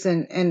writers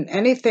and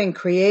anything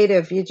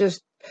creative, you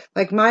just,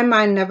 like my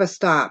mind never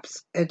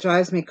stops. It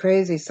drives me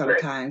crazy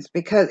sometimes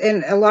because,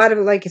 and a lot of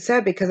it, like you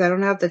said, because I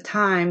don't have the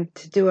time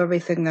to do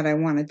everything that I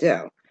want to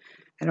do.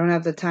 I don't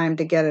have the time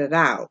to get it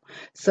out.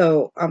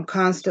 So I'm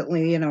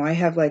constantly, I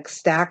have like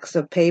stacks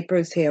of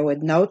papers here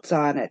with notes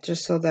on it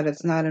just so that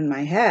it's not in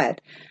my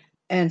head.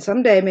 And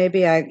someday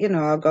maybe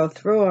I'll go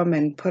through them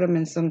and put them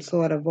in some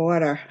sort of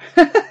order,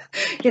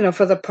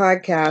 for the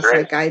podcast,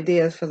 like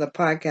ideas for the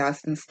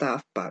podcast and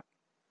stuff. But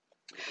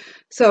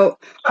so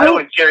I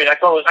always carry. I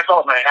call it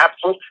my app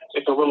book.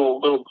 It's a little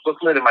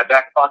booklet in my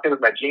back pocket of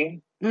my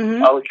jeans.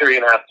 Mm-hmm. I always carry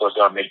an app book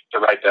on me to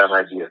write down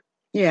ideas.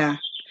 Yeah.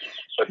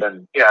 But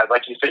then,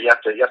 like you said, you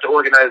have to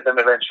organize them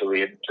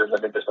eventually and turn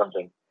them into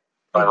something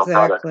final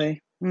product.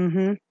 Exactly.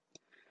 Mm-hmm.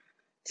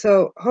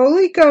 So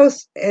Holy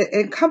Ghost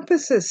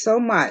encompasses so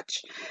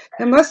much.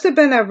 It must have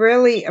been a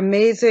really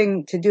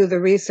amazing to do the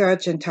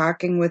research and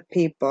talking with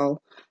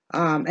people,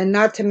 and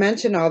not to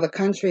mention all the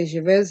countries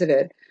you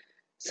visited.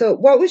 So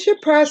what was your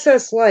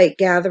process like,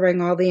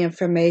 gathering all the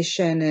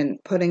information and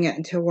putting it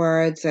into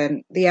words,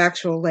 and the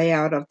actual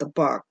layout of the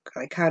book?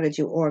 Like, how did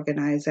you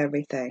organize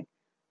everything?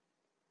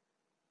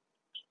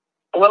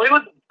 Well, it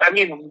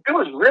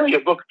was really a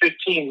book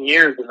 15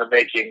 years in the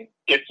making.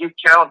 If you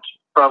count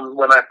from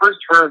when I first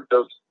heard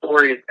those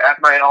stories at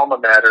my alma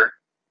mater,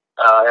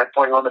 at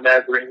Point Loma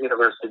Nazarene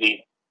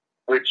University,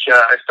 which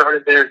I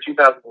started there in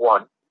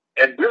 2001.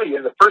 And really,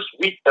 in the first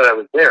week that I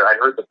was there, I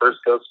heard the first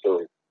ghost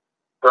story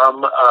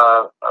from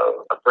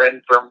a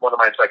friend from one of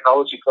my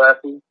psychology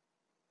classes.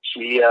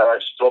 She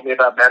told me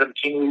about Madame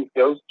Tingley's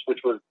ghost, which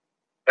was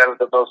kind of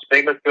the most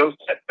famous ghost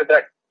at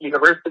that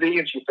university.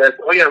 And she said,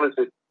 oh, yeah, it was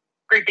a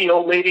creepy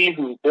old lady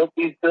who built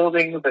these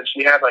buildings, and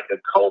she had like a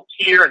cult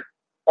here. And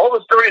all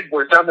the stories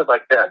were sounded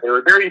like that. They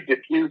were very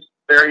diffuse,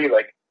 very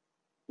like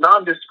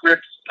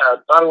nondescript,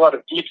 not a lot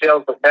of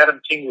details, but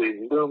Madame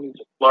Tingley loomed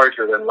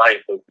larger than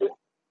life as the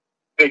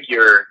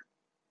figure.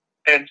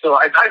 And so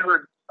I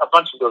heard a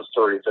bunch of those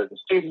stories as a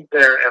student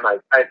there, and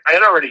I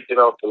had already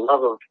developed a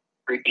love of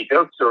creepy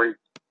ghost stories.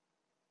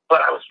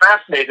 But I was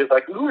fascinated,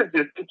 like, who is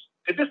this?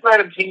 Did this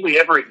Madame Tingley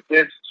ever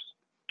exist?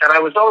 And I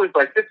was always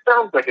like, this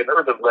sounds like an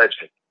urban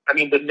legend. I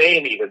mean, the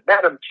name even,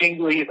 Madame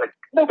Tingley, like,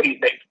 nobody's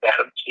named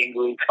Madame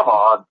Tingley, come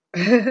on.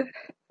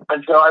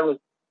 And so I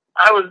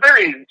was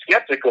very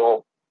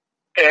skeptical.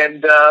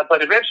 And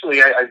but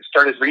eventually I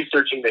started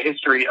researching the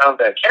history of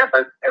that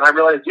campus, and I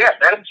realized, yeah,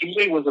 Madame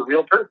Tingley was a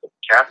real person.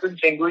 Catherine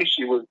Tingley,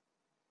 she was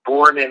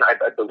born in, I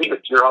believe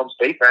it's your home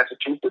state,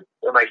 Massachusetts.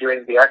 Am I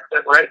hearing the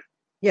accent right?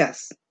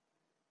 Yes.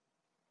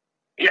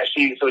 Yeah,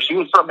 she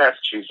was from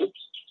Massachusetts,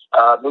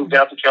 moved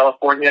out to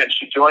California, and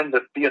she joined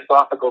the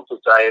Theosophical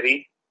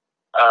Society,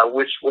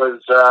 which was,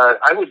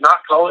 I would not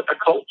call it a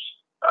cult.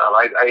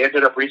 I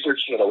ended up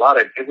researching it a lot.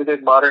 I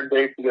visited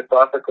modern-day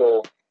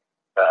Theosophical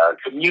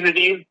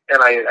communities, and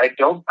I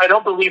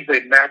don't believe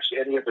they match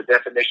any of the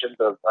definitions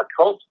of a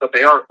cult, but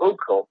they are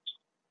occult.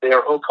 They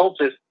are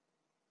occultists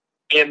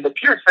in the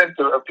pure sense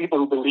of people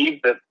who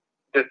believe that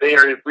they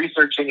are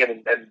researching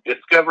and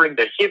discovering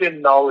the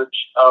hidden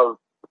knowledge of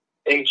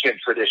ancient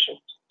traditions.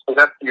 So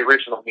that's the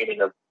original meaning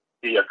of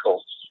the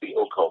occult.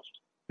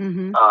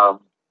 Mm-hmm.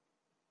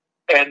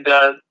 And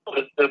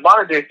the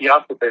modern day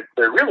Theosophists,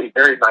 they're really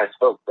very nice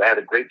folks. I had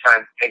a great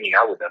time hanging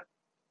out with them.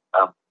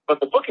 But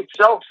the book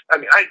itself, I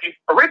mean,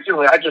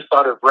 originally I just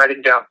thought of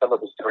writing down some of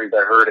the stories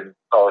I heard and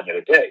calling it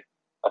a day.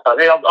 I thought,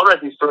 hey, I'll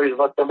write these stories and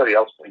let somebody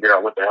else figure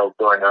out what the hell's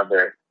going on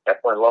there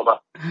at Point Loma.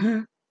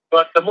 Mm-hmm.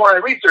 But the more I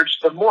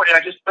researched, the more, and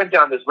I just went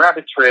down this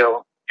rabbit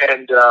trail,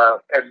 and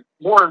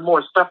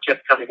more stuff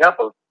kept coming up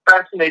of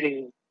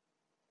fascinating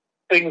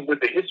things with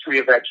the history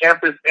of that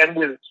campus and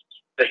with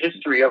the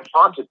history of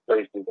haunted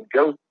places and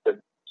ghosts.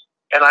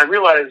 And I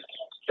realized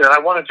that I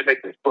wanted to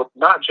make this book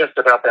not just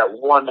about that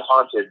one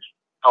haunted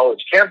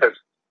college campus.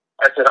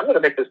 I said, I'm going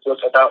to make this book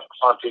about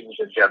hauntings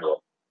in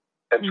general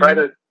and try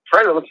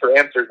to look for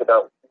answers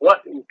about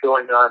what is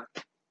going on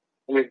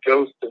with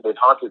ghosts and with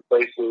haunted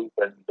places,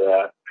 and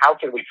how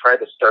can we try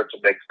to start to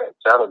make sense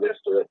out of this,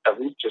 or at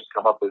least just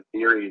come up with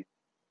theories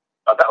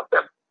about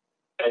them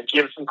and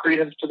give some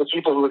credence to the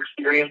people who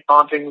experience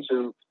hauntings,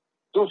 who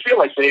feel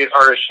like they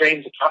are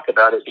ashamed to talk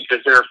about it because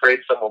they're afraid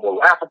someone will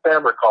laugh at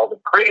them or call them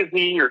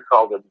crazy or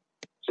call them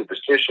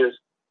superstitious.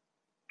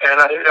 And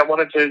I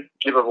wanted to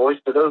give a voice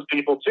to those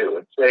people too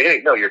and say,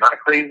 hey, no, you're not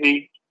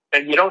crazy,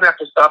 and you don't have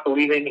to stop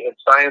believing in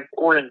science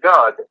or in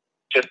God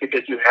just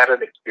because you had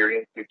an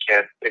experience you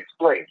can't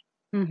explain.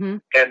 Mm-hmm.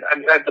 And I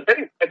mean, at the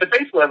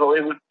base level,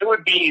 it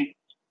would be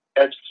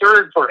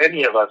absurd for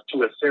any of us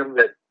to assume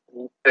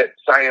that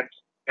science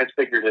has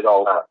figured it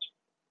all out.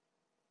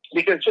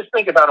 Because just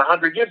think about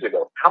 100 years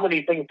ago. How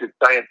many things did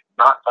science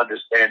not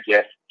understand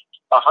yet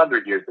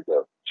 100 years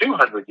ago,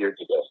 200 years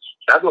ago?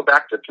 Now go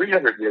back to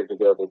 300 years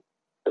ago.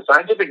 The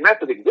scientific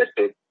method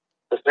existed,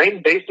 the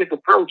same basic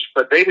approach,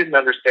 but they didn't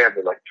understand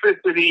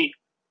electricity,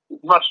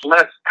 much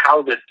less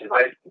how this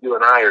device you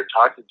and I are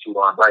talking to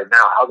on right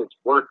now, how this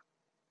works.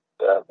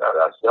 A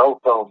cell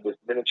phone, this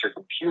miniature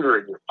computer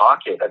in your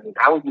pocket. I mean,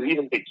 how would you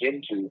even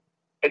begin to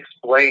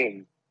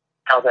explain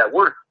how that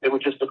works? It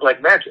would just look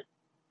like magic.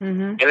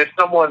 Mm-hmm. And if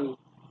someone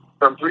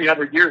from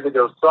 300 years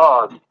ago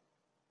saw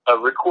a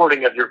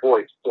recording of your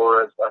voice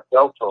or a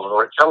cell phone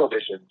or a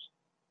television,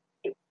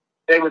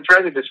 they would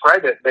try to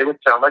describe it. They would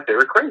sound like they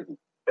were crazy.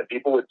 And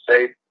people would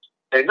say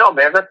no,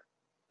 man,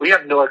 we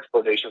have no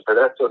explanation for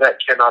that, so that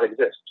cannot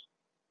exist.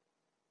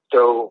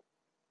 So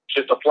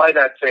just apply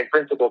that same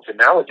principle to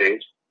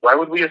nowadays. Why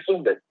would we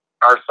assume that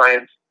our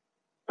science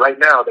right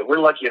now, that we're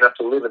lucky enough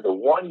to live in the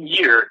 1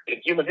 year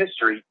in human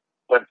history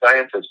when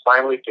science has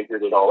finally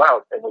figured it all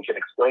out and we can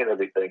explain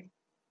everything?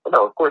 Well,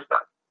 no, of course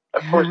not.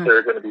 Of course there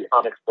are going to be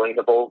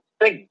unexplainable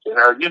things in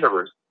our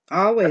universe.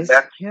 Always.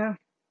 Yeah.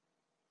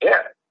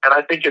 Yeah. And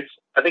I think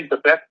the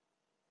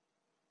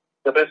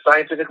best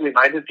scientifically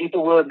minded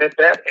people will admit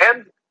that,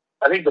 and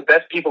I think the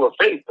best people of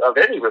faith of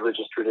any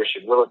religious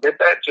tradition will admit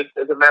that, just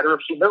as a matter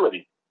of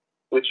humility,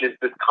 which is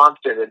this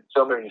constant in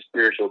so many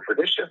spiritual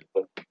traditions.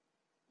 But,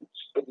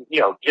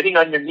 getting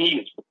on your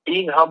knees,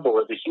 being humble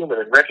as a human,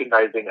 and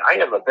recognizing I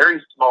am a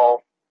very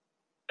small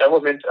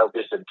element of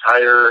this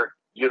entire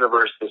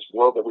universe, this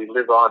world that we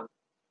live on,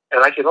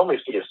 and I can only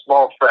see a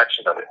small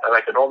fraction of it, and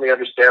I can only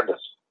understand a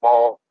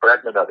small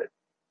fragment of it.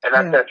 And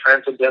that's that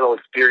transcendental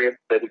experience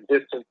that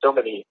exists in so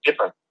many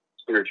different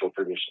spiritual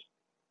traditions.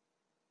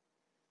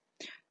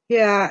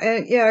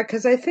 Yeah,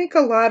 because I think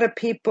a lot of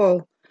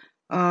people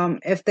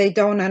If they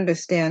don't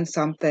understand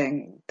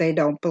something, they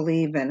don't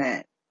believe in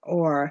it,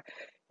 or,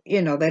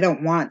 they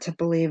don't want to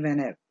believe in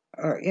it,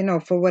 or,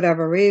 for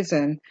whatever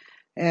reason.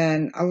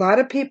 And a lot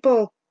of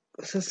people,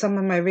 so some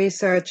of my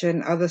research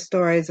and other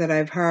stories that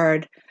I've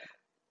heard,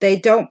 they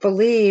don't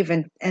believe,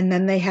 and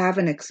then they have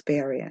an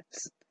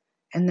experience.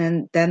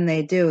 And then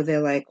they do.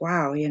 They're like,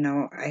 wow,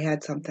 I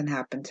had something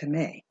happen to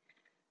me.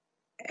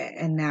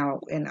 And now,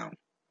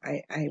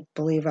 I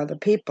believe other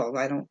people.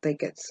 I don't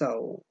think it's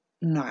so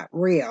not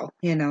real,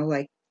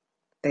 like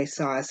they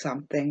saw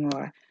something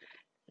or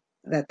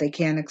that they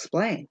can't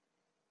explain.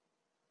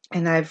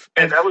 And that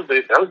was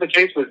the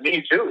case with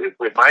me too.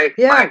 With my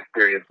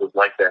experience was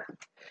like that.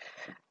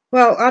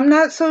 Well, I'm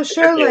not so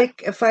sure.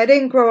 Like, if I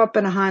didn't grow up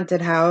in a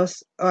haunted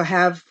house or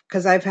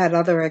because I've had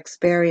other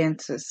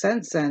experiences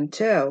since then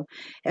too.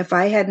 If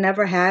I had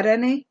never had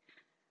any,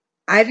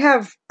 I'd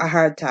have a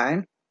hard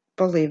time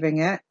believing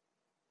it.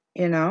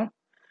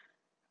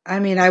 I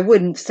mean, I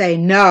wouldn't say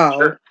no,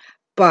 sure,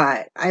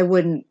 but I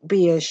wouldn't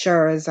be as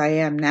sure as I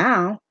am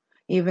now.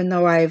 Even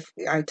though I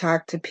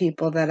talked to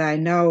people that I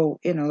know,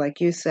 like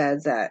you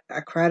said, that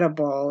are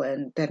credible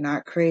and they're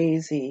not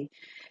crazy.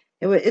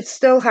 It's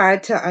still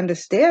hard to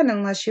understand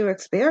unless you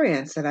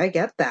experience it. I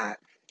get that,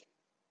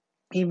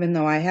 even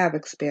though I have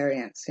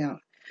experience,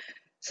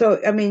 So,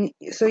 I mean,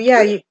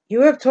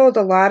 you have told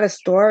a lot of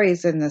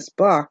stories in this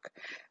book.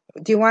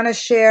 Do you want to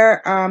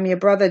share your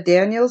brother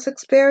Daniel's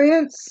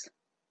experience?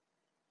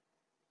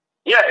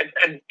 Yeah,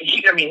 and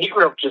he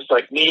grew up just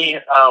like me,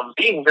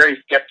 being very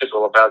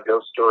skeptical about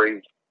ghost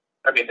stories.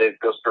 I mean, the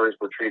ghost stories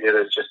were treated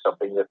as just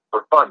something that's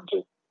for fun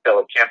to tell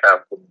at camp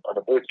out on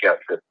a Boy Scout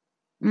trip.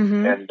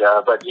 Mm-hmm. And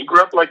but he grew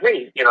up like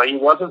me. He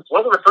wasn't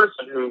a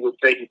person who would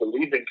say he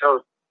believed in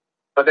ghosts.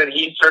 But then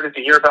he started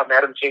to hear about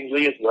Madame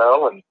Tingley as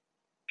well,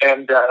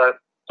 and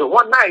so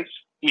one night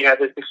he had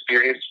this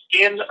experience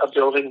in a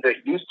building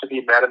that used to be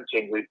Madame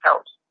Tingley's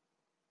house.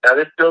 Now,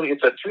 this building,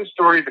 it's a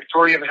 2-story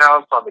Victorian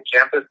house on the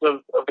campus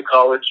of the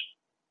college.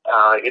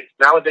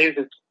 Nowadays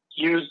it's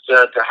used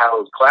to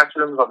house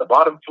classrooms on the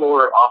bottom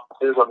floor,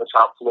 offices on the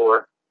top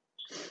floor,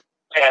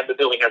 and the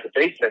building has a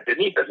basement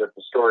beneath it as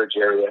a storage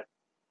area.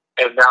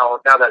 And now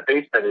that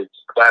basement is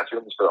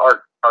classrooms for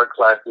art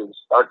classes,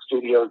 art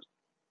studios.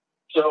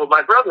 So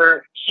my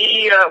brother,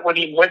 he when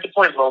he went to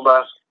Point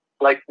Loma,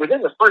 like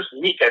within the first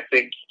week, I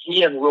think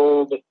he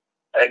enrolled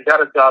and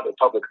got a job at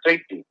public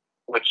safety,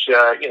 which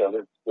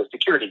the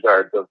security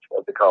guards of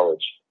the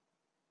college.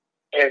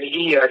 And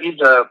he's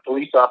a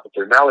police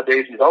officer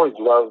nowadays. He's always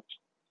loved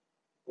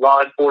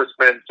law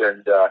enforcement,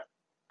 and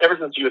ever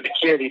since he was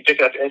a kid, he'd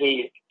pick up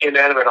any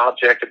inanimate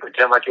object and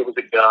pretend like it was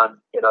a gun.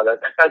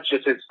 That's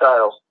just his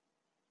style.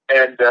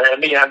 And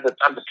me, I'm the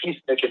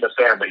peacenik in the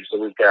family. So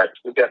we've got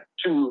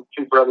two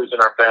brothers in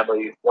our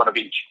family, one of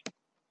each.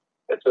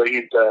 And so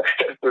he's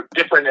we're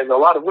different in a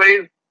lot of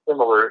ways,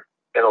 similar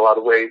in a lot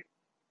of ways.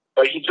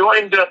 But he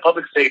joined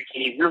public safety.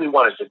 He really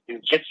wanted to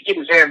get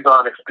his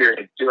hands-on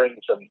experience doing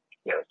some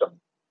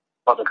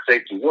public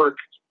safety work,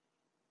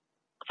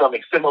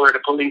 something similar to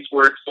police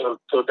work. So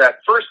that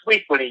first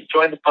week when he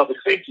joined the public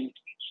safety,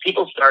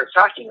 people started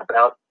talking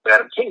about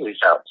Madame Tingley's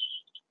house.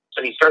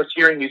 And he starts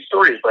hearing these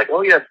stories like,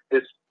 oh, yeah,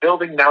 this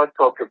building, now it's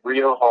called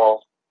Cabrillo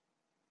Hall.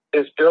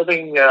 This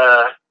building,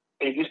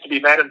 it used to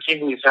be Madame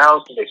Tingley's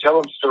house, and they tell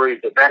him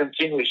stories that Madame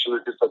Tingley, she was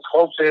this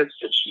occultist,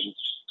 and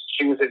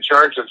she was in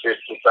charge of this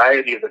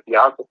society of the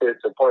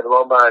Theosophists at Point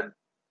Loma, and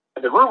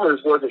the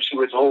rumors were that she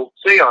would hold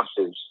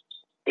seances,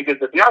 because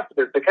the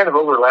Theosophists, they kind of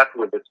overlapped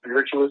with the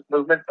spiritualist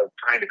movement of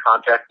trying to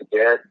contact the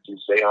dead and do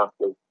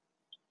seances.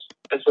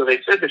 And so they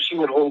said that she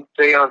would hold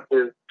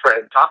seances, try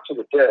and talk to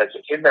the dead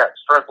in that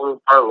front room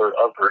parlor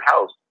of her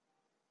house.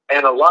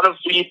 And a lot of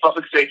the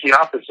public safety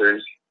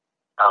officers,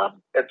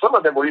 and some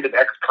of them were even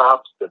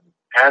ex-cops and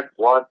had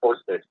law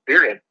enforcement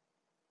experience,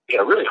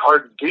 really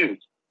hardened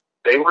dudes.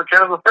 They were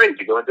kind of afraid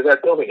to go into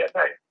that building at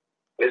night.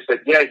 They said,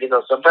 yeah,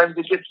 sometimes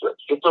it gets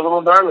a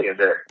little gnarly in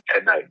there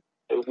at night.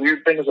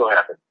 Weird things will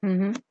happen.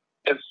 Mm-hmm.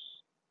 And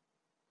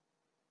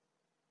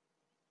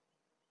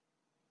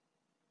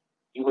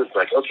he was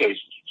like, okay,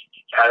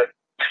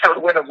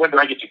 when do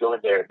I get to go in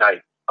there at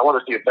night? I want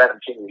to see if Madame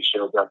Tingley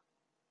shows up.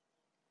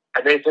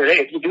 And they said,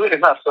 hey, if you do it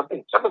enough,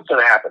 something's going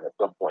to happen at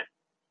some point.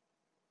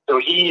 So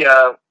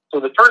so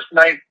the first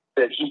night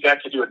that he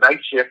got to do a night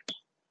shift,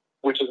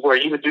 which is where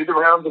he would do the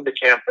rounds of the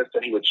campus,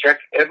 and he would check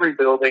every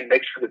building,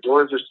 make sure the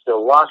doors are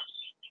still locked,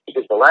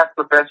 because the last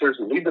professors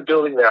who leave the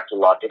building, they have to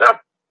lock it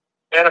up.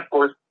 And of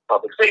course,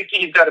 public safety,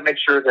 he's got to make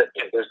sure that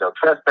there's no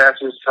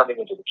trespassers coming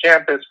into the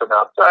campus from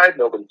outside,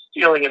 nobody's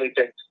stealing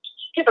anything.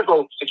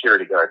 Typical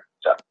security guard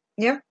stuff.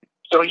 Yeah.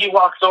 So he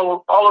walks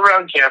all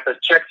around campus,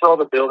 checks all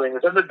the buildings,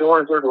 and the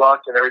doors are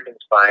locked and everything's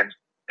fine.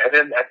 And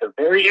then at the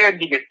very end,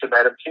 he gets to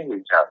Madame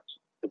Tingley's house,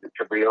 to the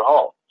Cabrillo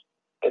Hall.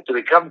 And so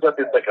he comes up,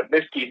 it's like a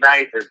misty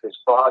night, there's this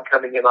fog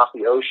coming in off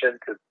the ocean,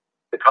 because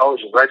the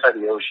college is right by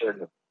the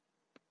ocean.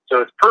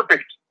 So it's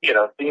perfect,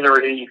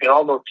 scenery. You can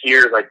almost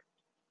hear, like,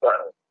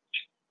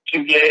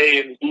 Fugue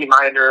in D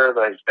minor,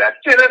 like that,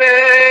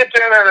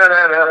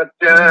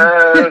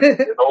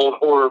 an old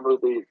horror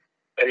movie.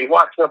 And he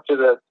walks up to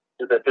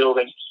the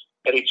building,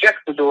 and he checks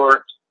the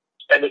door,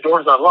 and the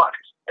door's unlocked,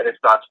 and it's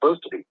not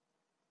supposed to be.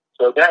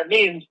 So that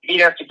means he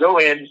has to go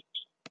in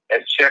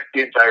and check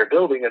the entire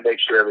building and make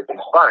sure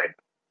everything's fine.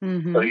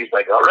 Mm-hmm. So he's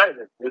like, all right,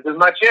 this is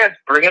my chance.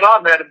 Bring it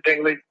on, Madam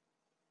Tingley.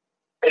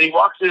 And he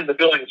walks in, the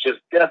building is just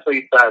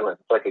deathly silent.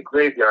 It's like a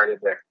graveyard in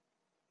there.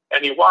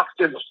 And he walks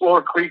in, the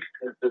floor creaks.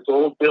 It's this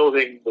old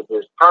building with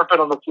this carpet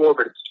on the floor,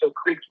 but it still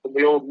creaks from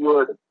the old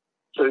wood.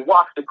 So he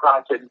walks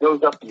across it and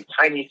goes up these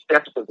tiny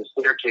steps of the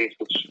staircase,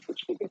 which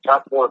we can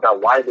talk more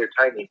about why they're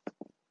tiny.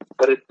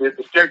 But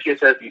the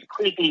staircase has these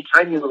creepy,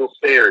 tiny little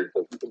stairs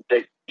that you can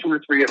take 2 or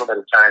 3 of them at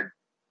a time.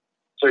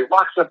 So he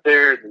walks up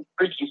there, these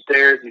creaky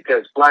stairs, he's got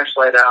his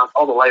flashlight out,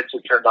 all the lights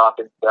are turned off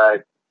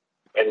inside.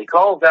 And he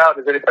calls out,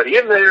 is anybody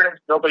in there?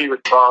 Nobody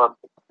responds.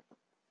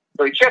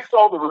 So he checks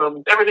all the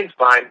rooms, everything's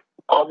fine.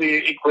 All the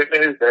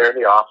equipment is there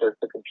in the office,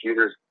 the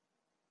computers.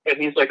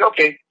 And he's like,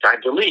 okay,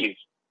 time to leave.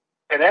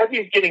 And as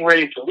he's getting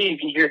ready to leave,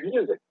 he hears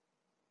music.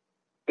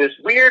 This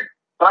weird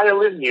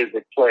violin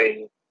music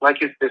playing,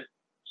 like it's this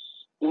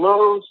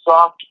slow,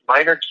 soft,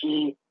 minor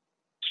key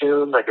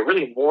tune, like a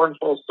really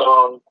mournful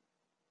song.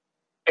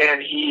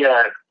 And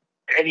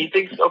he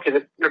thinks, okay,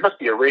 there must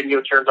be a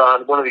radio turned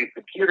on. One of these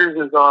computers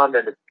is on,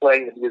 and it's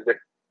playing the music.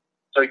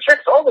 So he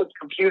checks all the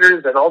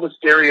computers and all the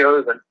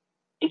stereos, and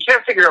he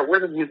can't figure out where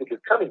the music is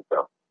coming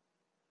from.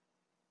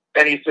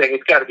 And he's saying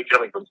it's got to be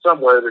coming from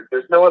somewhere.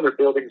 There's no other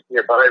buildings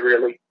nearby,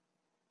 really.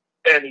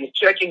 And he's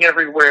checking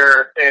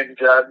everywhere, and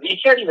he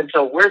can't even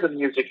tell where the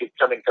music is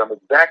coming from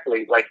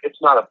exactly. Like,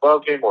 it's not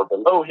above him or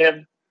below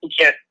him. He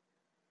can't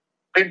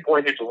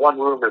pinpoint it to one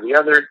room or the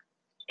other.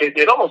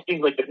 It almost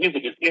seems like the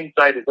music is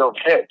inside his own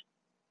head,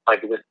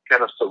 like this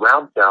kind of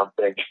surround sound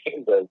thing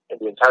in the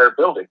entire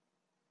building.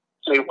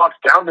 So he walks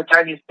down the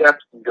tiny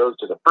steps and goes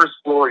to the first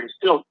floor. He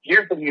still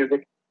hears the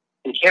music.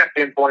 He can't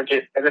pinpoint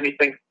it. And then he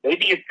thinks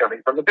maybe it's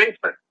coming from the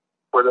basement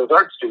where those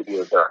art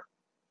studios are.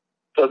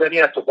 So then he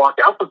has to walk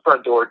out the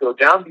front door, go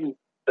down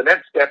the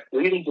next steps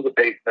leading to the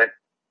basement.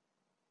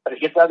 And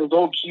he gets out his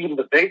old key to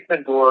the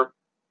basement door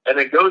and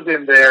then goes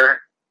in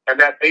there.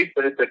 And that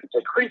basement, it's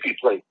a creepy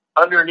place.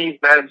 Underneath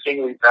Madam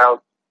Tingley's house,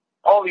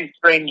 all these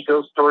strange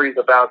ghost stories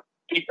about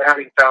people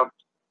having found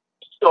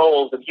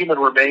skulls and human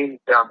remains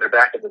down there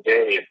back in the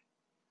day. And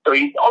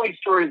so all these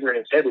stories are in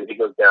his head as he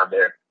goes down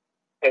there.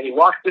 And he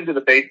walks into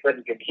the basement,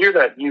 you can hear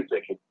that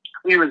music. It's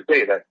clear as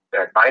day, that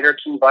minor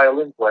key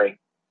violin playing.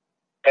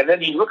 And then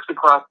he looks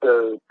across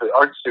the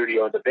art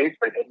studio in the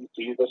basement and he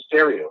sees a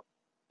stereo.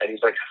 And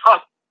he's like,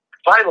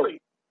 finally,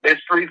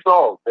 mystery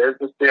solved. There's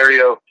the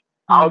stereo.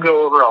 I'll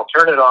go over, I'll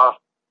turn it off.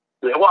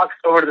 So he walks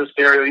over to the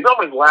stereo. He's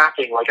always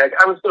laughing, like,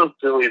 I was so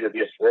silly to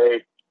be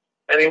afraid.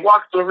 And he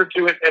walks over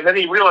to it, and then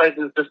he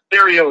realizes the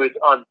stereo is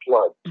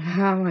unplugged.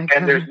 Oh, my God.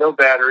 And there's no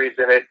batteries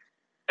in it.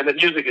 And the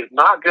music is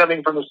not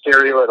coming from the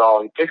stereo at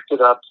all. He picks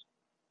it up,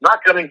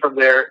 not coming from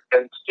there,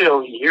 and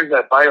still he hears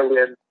that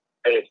violin,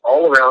 and it's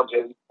all around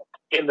him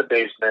in the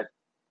basement.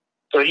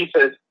 So he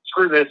says,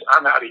 screw this,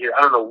 I'm out of here.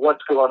 I don't know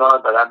what's going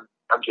on, but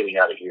I'm getting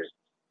out of here.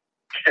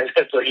 And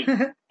so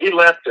he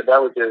left, and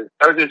that was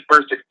his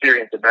first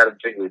experience at Madam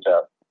Tingley's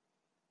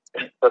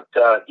house. But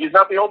he's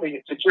not the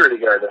only security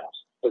guard that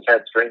has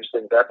had strange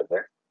things happen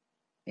there.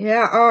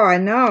 Yeah, oh, I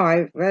know.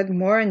 I read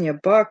more in your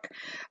book.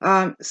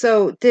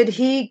 So did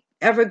he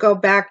ever go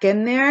back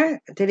in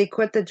there? Did he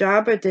quit the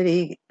job, or did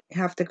he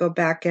have to go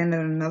back in at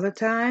another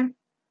time?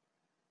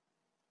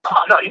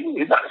 Oh, no,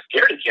 he's not a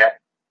scaredy cat.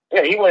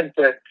 Yeah, he went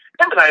to, him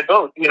and I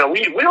both, we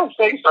don't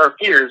face our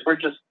fears. We're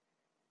just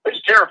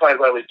terrified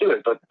while we do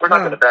it, but we're not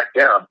going to back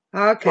down.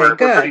 Okay, we're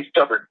good. We're pretty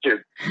stubborn, too.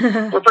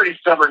 We're pretty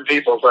stubborn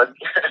people, but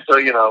so,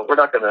 we're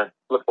not going to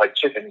look like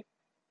chickens.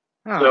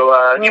 Oh,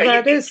 so,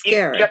 that is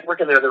scary. He kept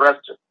working there the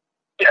rest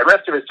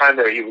of his time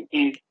there.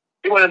 He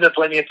went in there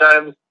plenty of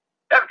times.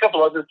 Had a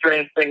couple other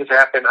strange things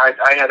happen.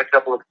 I had a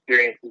couple of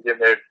experiences in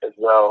there as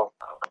well.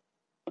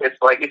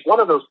 It's one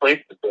of those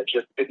places that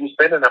just, if you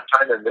spend enough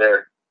time in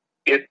there,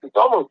 it's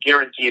almost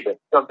guaranteed that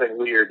something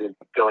weird is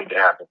going to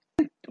happen.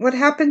 What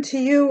happened to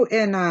you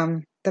in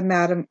the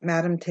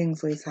Madam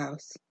Tingley's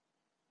house?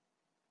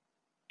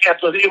 Yeah,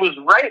 so it was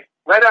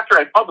right after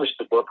I published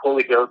the book,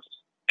 Holy Ghosts,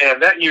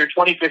 and that year,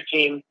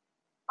 2015,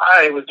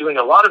 I was doing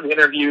a lot of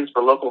interviews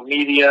for local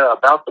media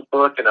about the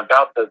book and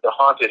about the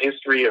haunted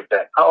history of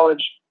that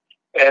college,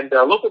 and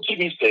a local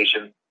TV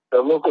station,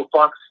 the local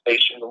Fox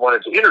station,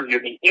 wanted to interview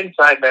me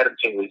inside Madam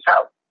Tingley's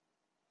house.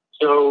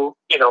 So,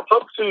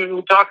 folks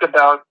who talk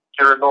about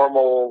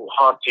paranormal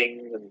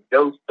haunting and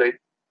ghosts, they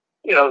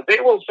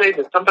will say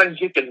that sometimes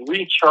you can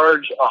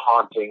recharge a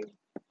haunting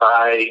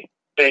by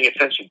paying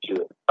attention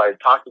to it, by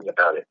talking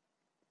about it.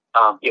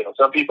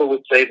 Some people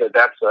would say that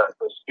that's a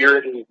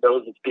spirit who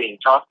knows it's being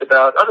talked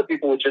about. Other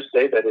people would just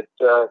say that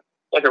it's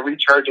like a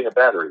recharging a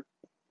battery.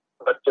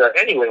 But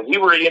anyway, we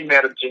were in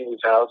Madam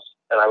Tingley's house,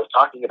 and I was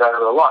talking about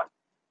it a lot.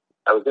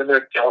 I was in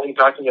there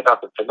talking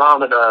about the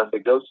phenomena, the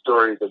ghost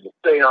stories, and the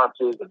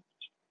seances,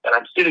 and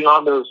I'm sitting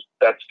on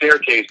that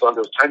staircase on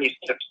those tiny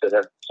steps that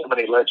have so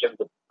many legends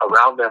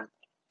around them.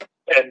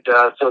 And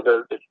so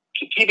the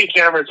TV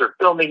cameras are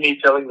filming me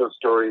telling those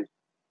stories.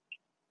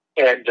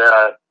 And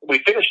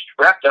we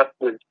wrapped up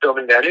with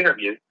filming that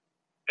interview.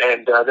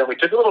 And then we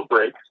took a little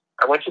break.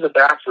 I went to the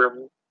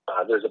bathroom.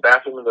 There's a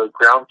bathroom on the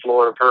ground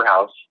floor of her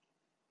house.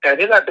 And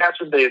in that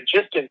bathroom, they had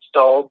just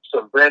installed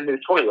some brand new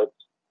toilets.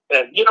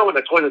 And you know, when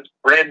the toilet's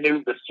brand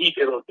new, the seat,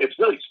 it's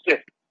really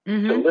stiff.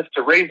 Mm-hmm.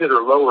 To raise it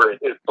or lower it,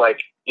 it's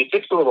like, it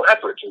takes a little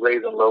effort to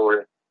raise and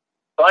lower it.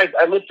 So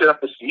I lifted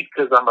up the seat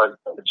because I'm a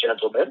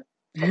gentleman.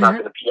 I'm not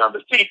going to pee on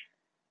the seat.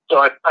 So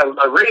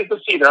I raised the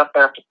seat up. I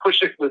have to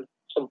push it with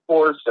some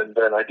force, and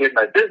then I did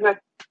my business.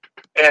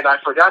 And I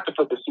forgot to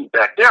put the seat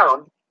back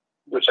down,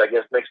 which I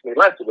guess makes me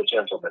less of a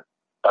gentleman.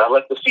 But I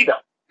left the seat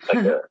up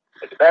like a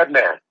bad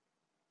man.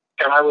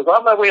 And I was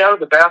on my way out of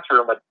the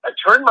bathroom. I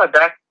turned my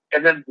back,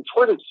 and then the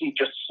toilet seat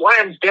just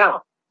slams down,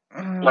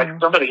 like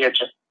somebody had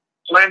just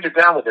slammed it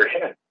down with their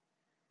head.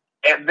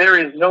 And there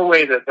is no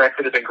way that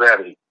could have been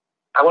gravity.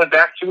 I went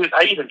back to it.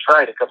 I even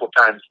tried a couple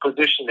times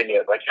positioning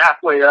it like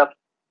halfway up.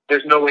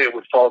 There's no way it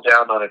would fall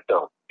down on its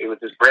own. It was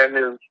this brand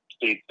new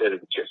seat that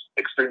is just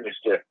extremely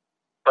stiff.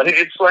 But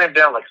it slammed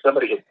down like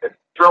somebody had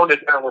thrown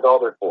it down with all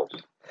their force.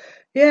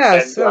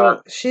 Yeah, and,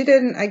 so she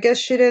didn't, I guess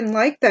she didn't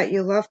like that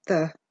you left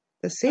the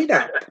seat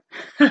up.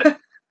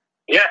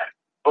 Yeah.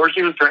 Or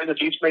she was trying to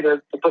teach me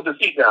to put the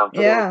seat down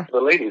for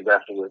the ladies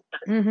afterwards.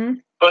 Mm-hmm.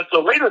 But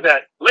so later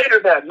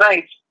that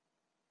night,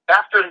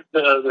 after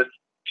the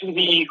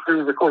TV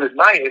crew recorded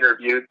my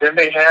interview, then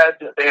they had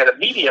a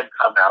medium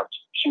come out.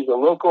 She's a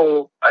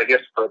local, I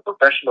guess,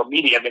 professional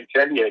medium in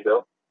San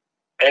Diego.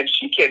 And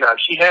she came out.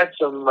 She had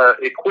some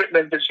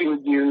equipment that she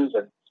would use,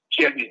 and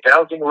she had these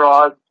dowsing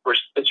rods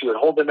that she would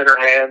hold them in her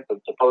hands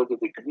and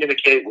supposedly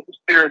communicate with the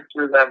spirits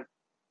through them.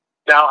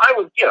 Now, I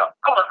was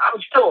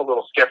still a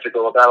little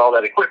skeptical about all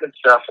that equipment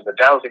stuff and the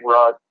dowsing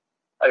rods.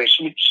 I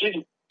mean,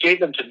 she gave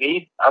them to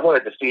me. I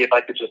wanted to see if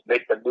I could just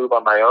make them move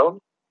on my own.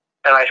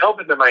 And I held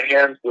them in my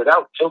hands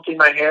without tilting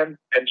my hands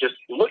and just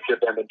looked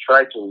at them and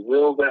tried to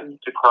will them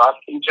to cross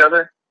each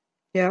other.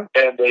 Yeah.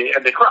 And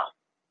they crossed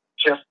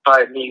just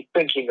by me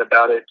thinking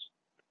about it.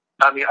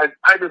 I mean,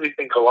 I really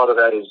think a lot of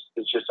that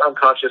is just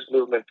unconscious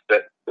movements,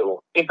 that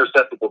little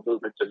imperceptible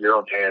movements of your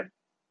own hand.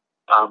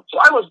 So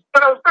I was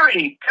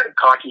very kind of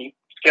cocky,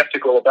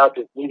 skeptical about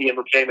this medium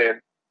who came in.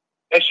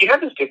 And she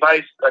had this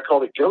device I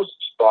called a ghost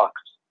box.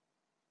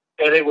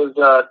 And it was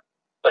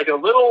like a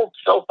little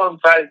cell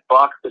phone-sized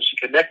box that she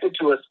connected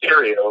to a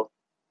stereo.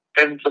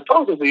 And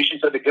supposedly, she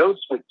said the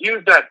ghosts would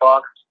use that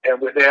box,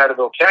 and they had a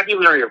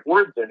vocabulary of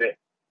words in it.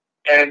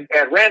 And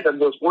at random,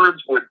 those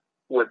words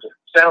would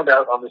sound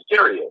out on the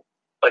stereo,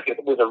 like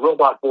it was a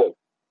robot voice.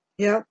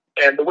 Yeah.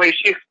 And the way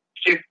she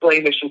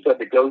explained it, she said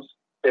the ghosts,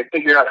 they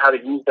figure out how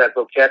to use that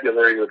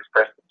vocabulary to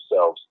express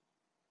themselves.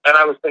 And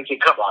I was thinking,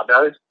 come on,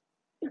 now this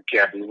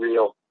can't be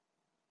real.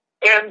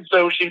 And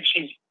so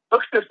she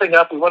hooked this thing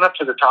up. We went up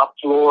to the top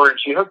floor, and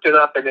she hooked it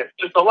up, and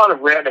just a lot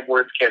of random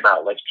words came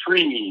out, like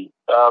tree,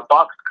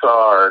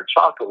 boxcar,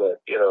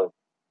 chocolate,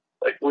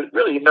 like with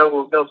really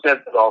no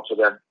sense at all to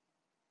them.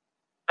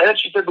 And then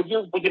she said, would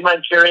you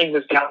mind carrying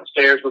this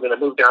downstairs? We're going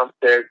to move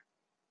downstairs.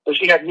 So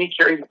she had me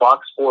carry the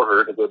box for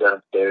her to go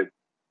downstairs.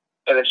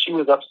 And then she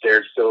was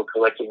upstairs still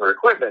collecting her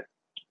equipment.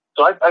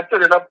 So I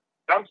put it up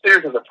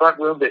downstairs in the front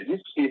room that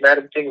used to be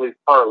Madame Tingley's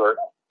parlor,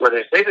 where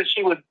they say that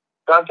she would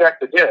contact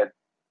the dead.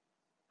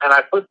 And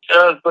I put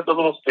the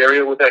little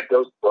stereo with that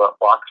ghost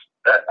box.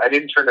 I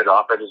didn't turn it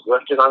off. I just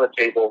left it on the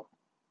table.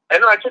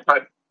 And then I took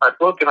my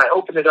book and I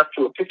opened it up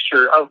to a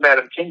picture of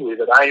Madame Tingley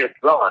that I had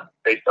drawn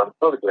based on the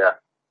photograph.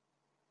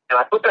 And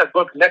I put that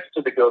book next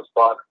to the ghost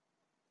box.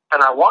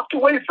 And I walked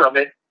away from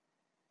it.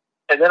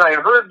 And then I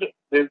heard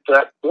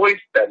that voice,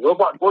 that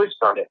robot voice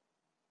from it.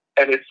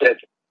 And it said,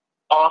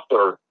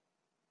 author.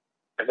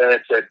 And then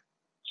it said,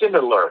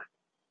 similar.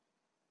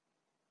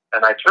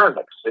 And I turned,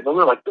 like,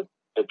 similar, like the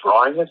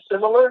drawing is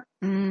similar.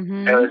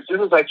 Mm-hmm. And as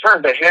soon as I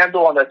turned, the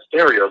handle on that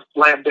stereo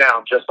slammed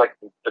down, just like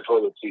the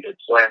toilet seat had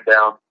slammed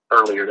down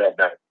earlier that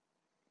night.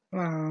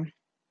 Wow.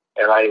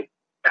 And I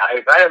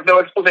have no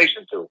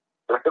explanation to it.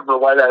 I don't remember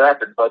why that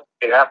happened, but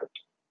it happened.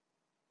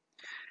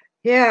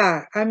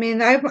 Yeah, I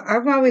mean,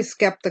 I'm always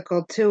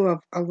skeptical too of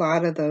a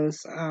lot of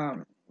those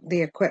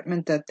the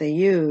equipment that they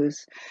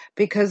use,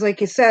 because,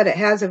 like you said, it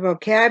has a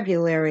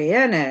vocabulary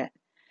in it.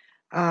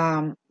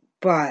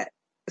 But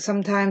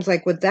sometimes,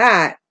 like with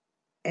that,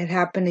 it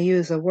happened to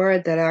use a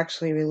word that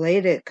actually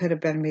could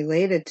have been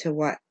related to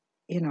what,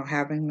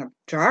 having the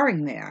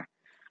drawing there.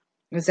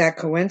 Is that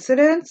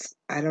coincidence?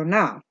 I don't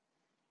know.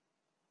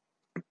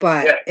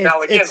 But yeah.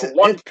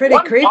 it's pretty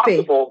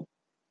creepy.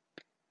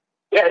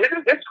 Yeah,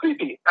 it's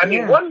creepy. I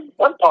mean,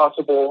 one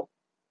possible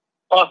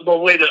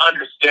way to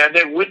understand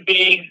it would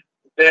be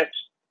that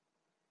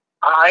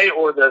I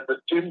or the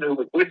student who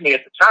was with me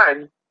at the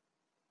time,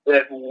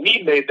 that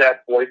we made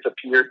that voice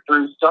appear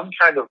through some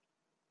kind of,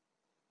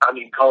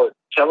 call it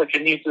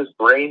telekinesis,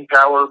 brain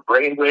power,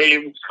 brain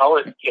waves, call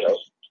it,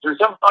 through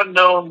some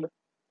unknown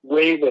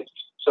way that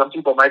some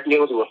people might be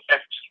able to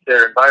affect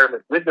their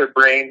environment with their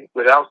brain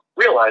without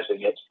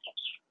realizing it.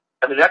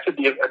 I mean, that could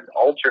be an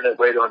alternate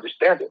way to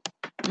understand it,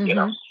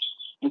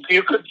 Mm-hmm.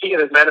 You could see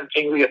it as Madame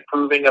Tingley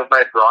approving of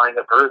my drawing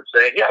of her and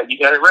saying, yeah, you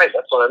got it right,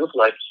 that's what I look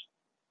like.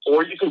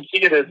 Or you could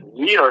see it as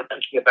we are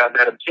thinking about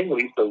Madame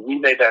Tingley, so we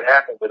made that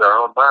happen with our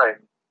own mind.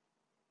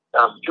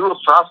 Through a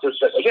process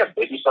that, again,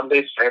 maybe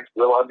someday science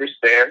will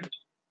understand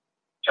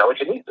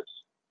telekinesis.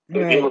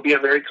 Maybe it will be a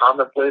very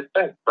commonplace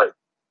thing, but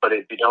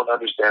if you don't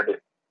understand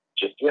it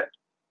just yet.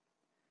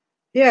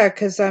 Yeah,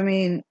 because, I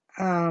mean,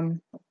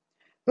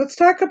 let's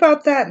talk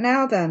about that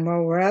now then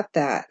while we're at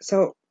that.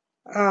 So,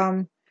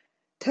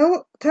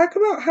 talk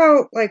about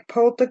how, like,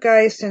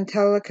 poltergeist and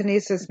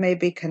telekinesis may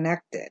be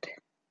connected.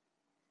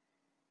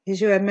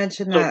 Because you had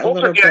mentioned that a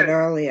little bit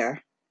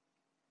earlier.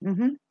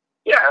 Mm-hmm.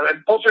 Yeah,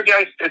 and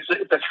poltergeist, it's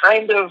a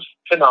kind of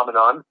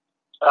phenomenon.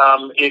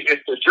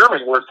 It's the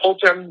German word.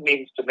 Poltern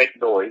means to make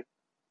noise,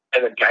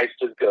 and then geist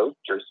is ghost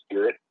or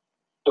spirit.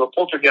 So a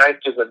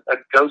poltergeist is a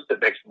ghost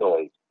that makes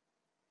noise.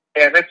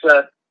 And it's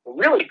a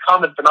really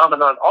common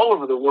phenomenon all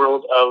over the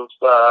world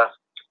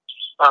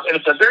and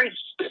it's a very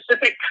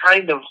specific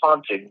kind of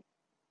haunting,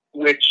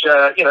 which,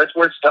 it's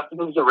where stuff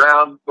moves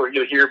around, where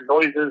you hear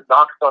noises,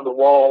 knocks on the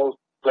walls,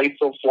 plates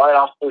will fly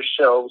off the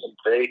shelves and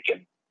break,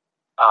 and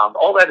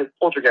all that is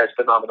poltergeist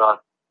phenomenon.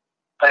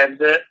 And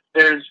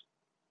there's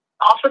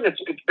often it's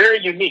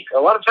very unique. A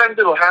lot of times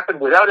it'll happen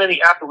without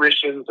any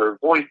apparitions or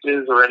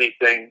voices or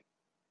anything,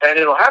 and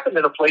it'll happen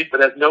in a place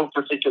that has no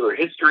particular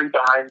history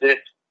behind it.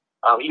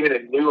 Even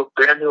in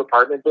brand new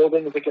apartment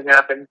buildings, it can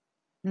happen.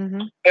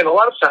 Mm-hmm. And a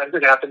lot of times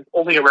it happens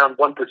only around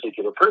one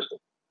particular person.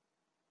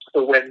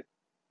 So when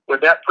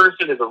that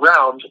person is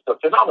around, the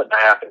phenomenon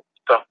happens.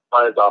 Stuff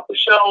flies off the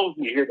shelves,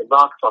 you hear the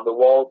knocks on the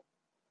walls.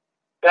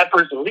 That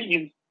person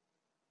leaves,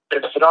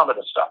 and the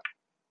phenomenon stops.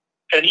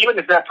 And even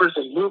if that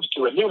person moves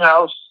to a new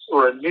house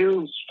or a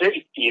new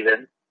state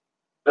even,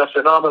 the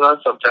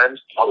phenomena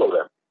sometimes follow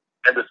them.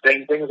 And the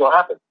same things will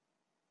happen.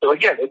 So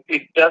again,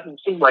 it doesn't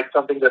seem like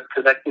something that's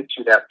connected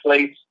to that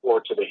place or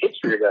to the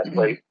history of that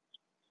place.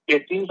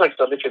 It seems like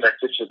something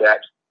connected to that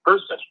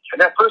person. And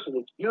that person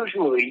is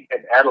usually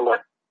an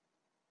adolescent,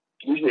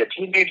 usually a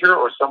teenager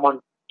or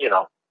someone,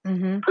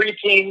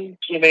 preteen,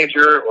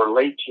 teenager, or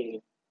late teen.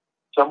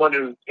 Someone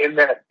who's in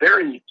that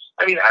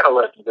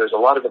adolescent, there's a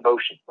lot of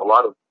emotion, a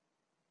lot of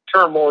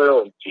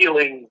turmoil and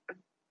feelings and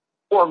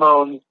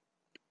hormones.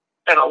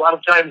 And a lot of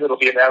times it'll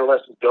be an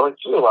adolescent going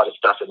through a lot of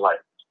stuff in life.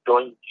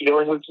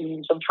 Dealing with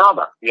some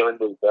trauma, dealing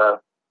with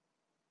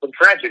some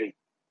tragedy.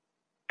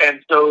 And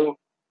so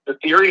the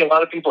theory a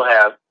lot of people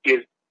have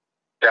is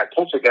that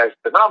poltergeist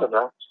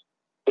phenomena,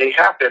 they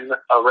happen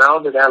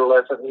around an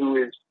adolescent who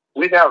is,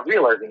 without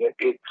realizing it,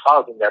 is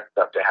causing that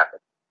stuff to happen.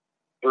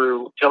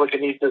 Through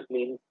telekinesis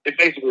it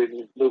basically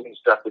means moving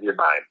stuff with your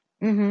mind.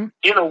 Mm-hmm.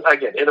 In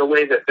a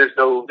way that there's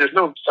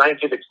no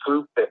scientific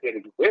proof that it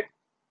exists.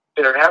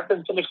 There have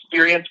been some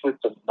experience with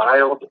some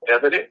mild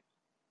evidence.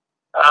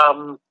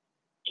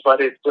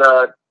 But if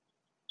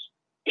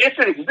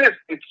it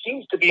exists, it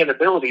seems to be an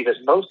ability that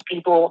most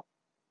people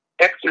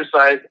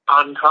exercise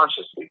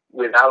unconsciously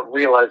without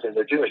realizing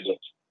they're doing it.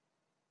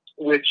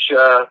 Which,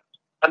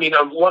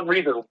 one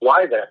reason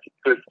why that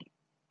could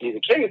be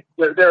the case,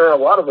 there are a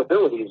lot of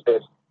abilities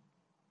that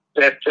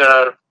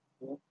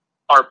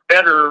are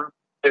better,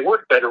 they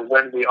work better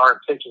when we aren't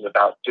thinking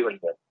about doing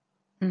them.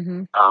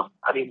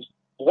 Mm-hmm.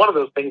 One of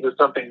those things is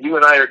something you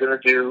and I are going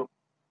to do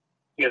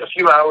in a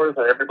few hours,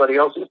 and everybody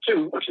else is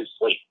too, which is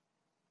sleep.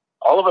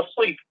 All of us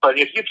sleep, but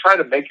if you try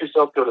to make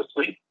yourself go to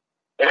sleep,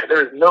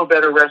 there is no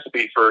better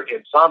recipe for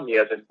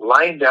insomnia than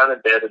lying down in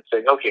bed and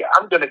saying, okay,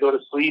 I'm going to go to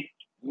sleep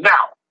now.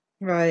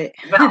 Right.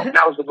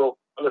 Now's the goal.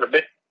 I'm going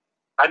to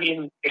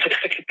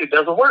it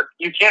doesn't work.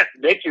 You can't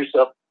make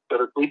yourself go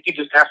to sleep. You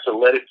just have to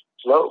let it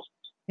flow.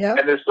 Yeah.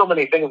 And there's so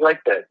many things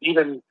like that.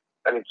 Even,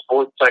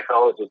 sports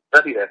psychologists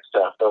study that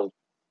stuff. So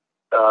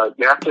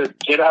you have to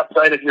get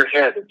outside of your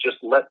head and just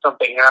let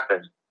something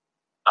happen.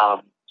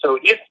 So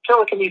if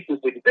telekinesis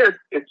exists,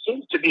 it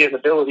seems to be an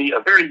ability,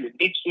 a very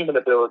unique human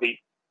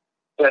ability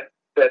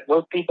that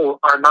most people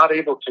are not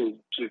able to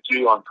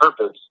do on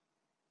purpose.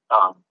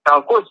 Now,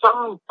 of course,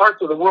 some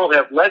parts of the world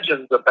have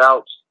legends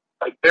about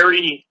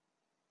very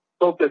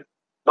focused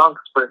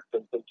monks, for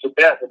instance, in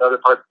Tibet and other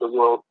parts of the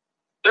world.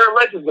 There are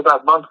legends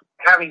about monks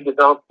having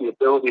developed the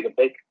ability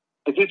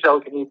to do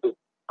telekinesis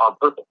on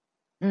purpose.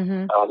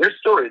 Mm-hmm. There's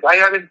stories. I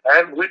haven't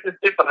witnessed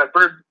it, but I've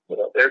heard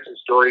there's some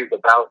stories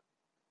about.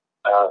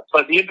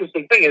 But the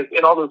interesting thing is,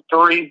 in all those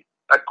stories,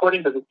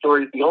 according to the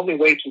stories, the only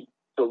way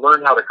to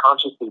learn how to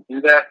consciously do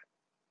that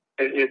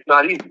is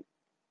not easy.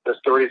 The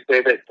stories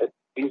say that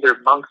these are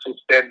monks who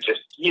spend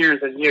just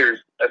years and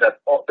years, and that's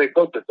all they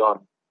focus on: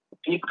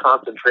 deep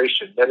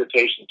concentration,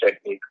 meditation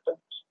techniques.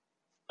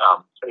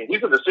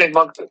 These are the same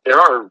monks that there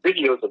are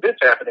videos of this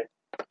happening.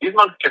 These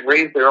monks can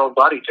raise their own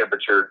body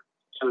temperature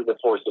through the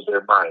force of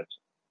their minds.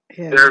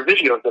 Yeah. There are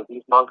videos of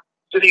these monks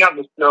sitting out in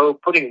the snow,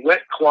 putting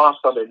wet cloths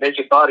on their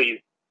naked bodies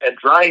and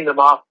drying them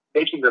off,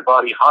 making their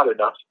body hot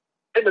enough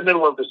in the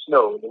middle of the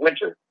snow in the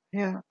winter.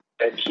 Yeah.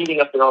 And heating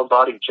up their own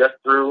body just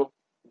through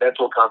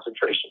mental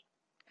concentration.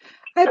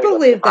 I You know,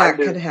 believe the mind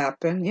that could is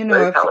happen. You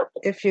very know,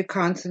 powerful. if you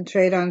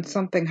concentrate on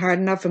something hard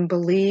enough and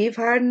believe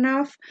hard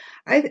enough,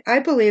 I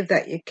believe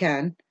that you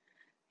can.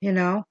 You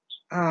know,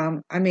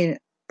 I mean,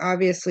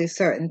 obviously,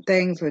 certain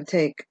things would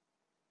take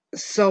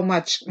so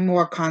much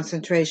more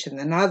concentration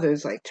than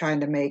others, like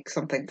trying to make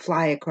something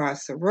fly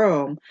across the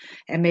room,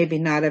 and maybe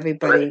not Right.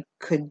 everybody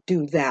could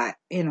do that.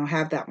 You know,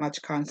 have that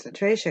much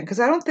concentration because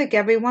I don't think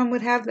everyone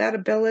would have that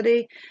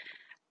ability.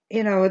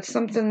 You know, it's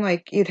something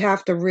like you'd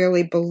have to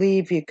really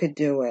believe you could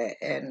do it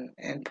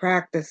and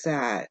practice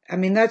that. I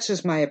mean, that's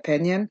just my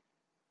opinion.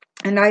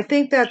 And I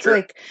think that's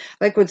Sure.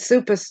 like with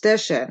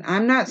superstition.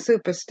 I'm not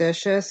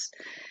superstitious,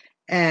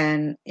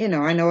 and you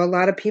know, I know a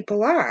lot of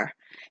people are.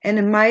 And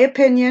in my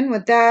opinion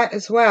with that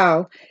as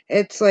well,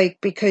 it's like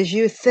because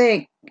you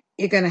think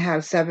you're going to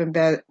have 7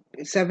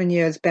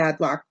 years bad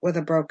luck with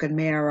a broken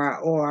mirror,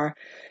 or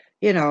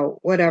you know,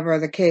 whatever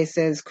the case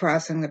is,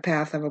 crossing the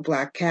path of a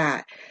black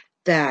cat,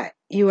 that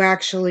you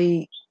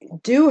actually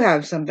do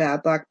have some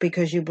bad luck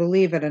because you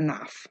believe it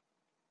enough.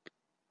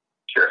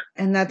 Sure.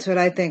 And that's what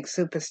I think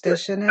Sure.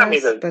 superstition I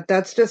mean, is. But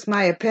that's just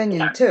my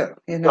opinion too,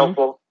 you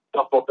know?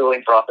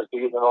 self-fulfilling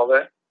prophecies and all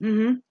that.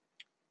 Mm-hmm.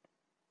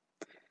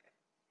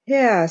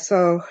 Yeah,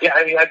 so. Yeah,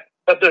 I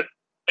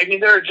mean,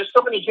 there are just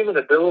so many human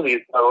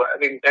abilities. So, I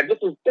mean, and this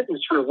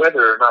is true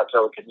whether or not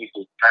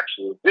telekinesis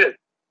actually exists.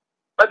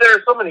 But there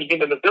are so many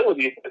human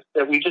abilities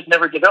that we just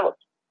never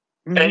developed,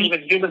 and Mm-hmm.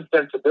 even human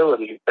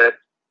sensibilities that,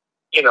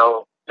 you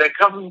know, that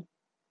come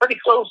pretty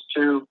close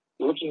to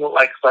looking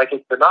like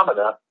psychic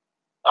phenomena.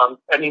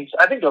 I mean,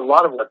 I think a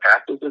lot of what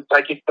passes as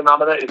psychic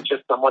phenomena is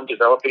just someone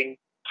developing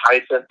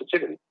high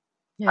sensitivity,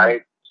 Yeah.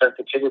 high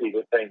sensitivity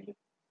to things.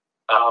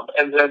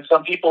 And then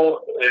some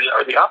people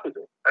are the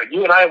opposite.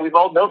 You and I, we've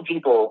all known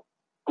people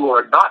who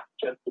are not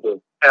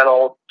sensitive at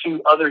all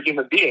to other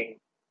human beings.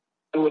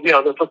 Who, you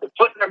know, they'll put their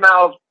foot in their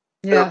mouth.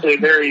 Yeah. They'll say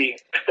very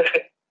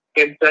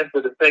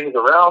insensitive things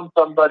around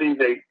somebody.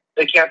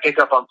 They can't pick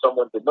up on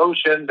someone's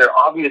emotion. They're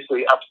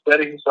obviously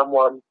upsetting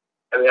someone.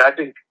 I mean, I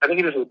think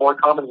it is more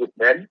common with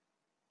men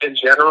in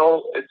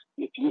general.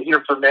 It's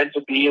easier for men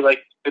to be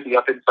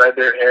up inside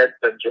their heads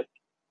and just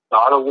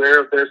not aware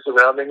of their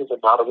surroundings and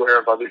not aware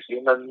of other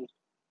humans.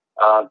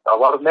 A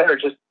lot of men are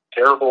just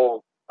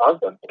terrible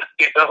husbands.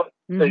 You know,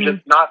 they're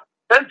just not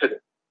sensitive.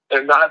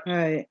 They're not.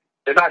 Right.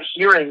 They're not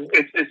hearing.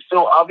 It's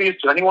so obvious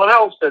to anyone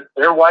else that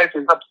their wife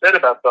is upset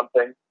about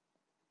something,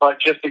 but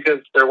just because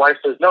their wife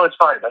says no, it's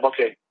fine, I'm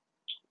okay,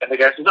 and the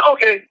guy says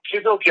okay,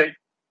 she's okay.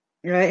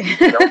 Right.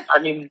 You know, I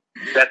mean,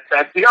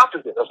 that's the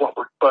opposite of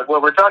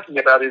what we're talking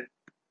about is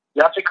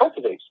you have to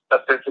cultivate a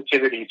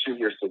sensitivity to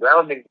your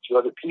surroundings, to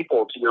other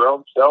people, to your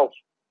own self,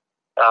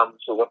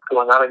 to what's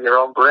going on in your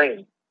own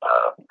brain.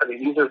 I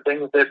mean, these are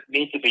things that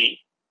need to be.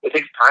 It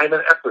takes time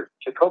and effort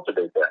to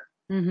cultivate that.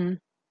 Mm-hmm.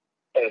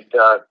 And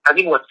I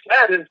think what's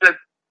sad is that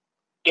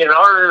in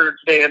our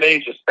day and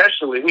age,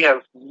 especially, we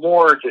have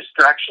more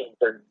distractions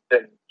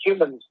than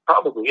humans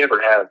probably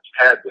ever have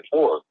had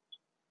before.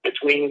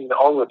 Between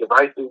all the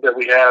devices that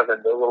we have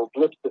and the little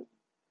blips and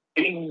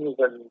pings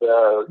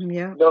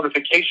and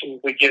notifications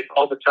we get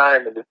all the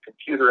time, and this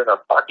computer in our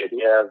pocket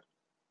we have.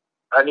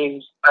 I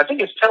mean, I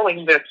think it's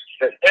telling that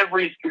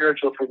every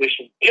spiritual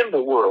tradition in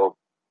the world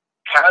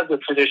has a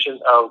tradition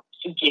of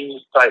seeking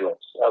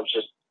silence, of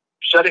just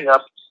shutting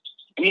up,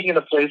 being in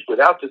a place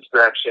without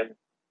distraction,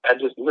 and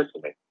just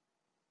listening.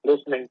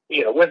 Listening,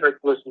 you know, whether it's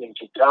listening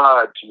to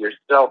God, to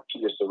yourself, to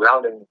your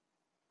surroundings.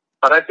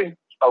 But I think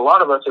a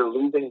lot of us are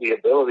losing the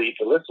ability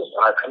to listen.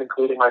 I'm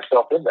including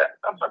myself in that.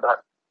 I'm not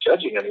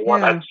judging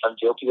anyone. Yeah. I'm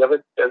guilty of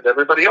it as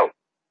everybody else.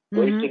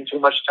 Mm-hmm. Wasting too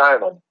much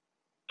time on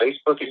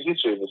Facebook and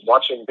YouTube and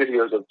watching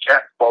videos of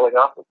cats falling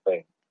off of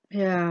things.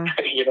 Yeah.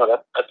 You know,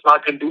 that's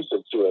not conducive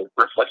to a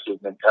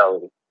reflective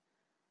mentality.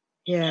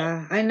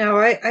 Yeah, I know.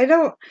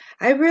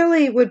 I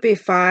really would be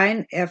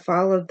fine if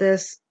all of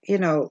this, you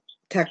know,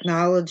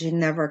 technology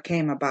never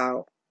came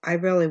about. I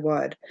really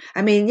would.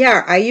 I mean,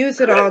 yeah, I use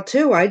it all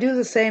too. I do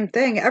the same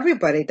thing.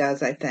 Everybody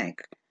does, I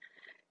think.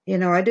 You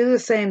know, I do the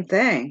same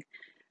thing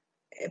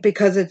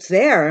because it's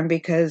there and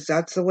because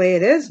that's the way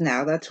it is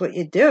now. That's what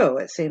you do,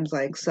 it seems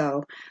like.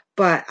 So,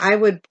 but I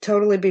would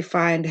totally be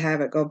fine to have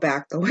it go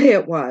back the way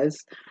it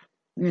was,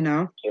 you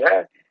know?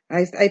 Yeah.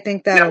 I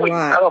think that a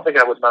lot. I don't think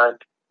I would mind.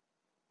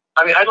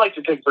 I mean, I'd like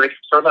to take breaks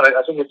from it.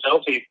 I think it's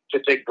healthy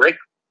to take breaks.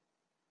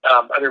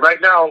 I mean,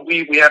 right now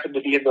we happen to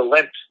be in the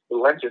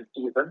Lenten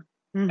season,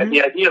 Mm-hmm. and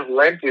the idea of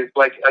Lent is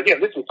like,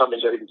 again, this is something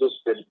that exists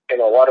in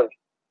a lot of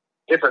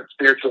different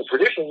spiritual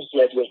traditions.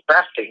 The idea of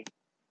fasting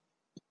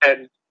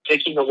and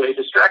taking away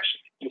distraction.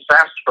 You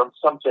fast from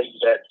something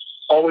that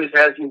always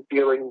has you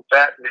feeling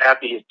fat and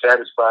happy and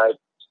satisfied,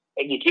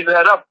 and you give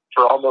that up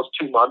for almost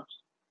 2 months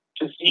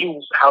to see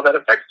how that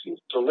affects you,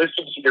 to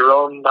listen to your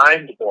own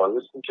mind more,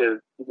 listen to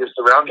your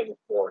surroundings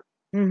more,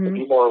 Mm-hmm. to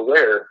be more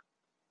aware.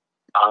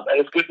 And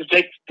it's good to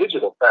take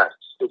digital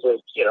fasts, to,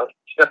 you know,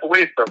 step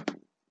away from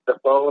the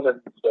phone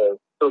and the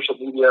social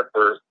media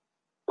for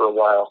a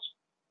while.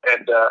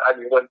 And I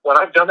mean, when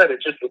I've done that,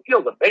 it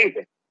feels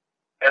amazing.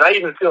 And I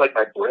even feel like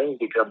my brain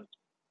becomes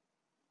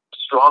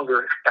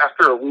stronger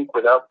after a week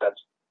without that.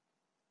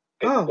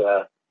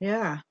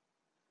 Yeah.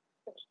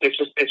 It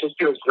just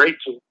feels great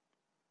to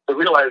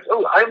realize,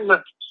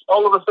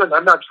 all of a sudden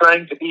I'm not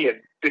trying to be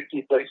in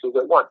 50 places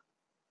at once.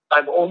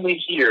 I'm only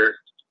here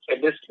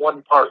in this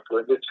one park or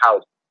in this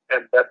house,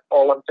 and that's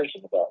all I'm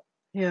thinking about.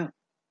 Yeah.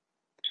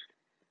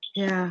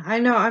 Yeah, I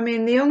know. I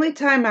mean, the only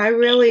time I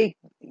really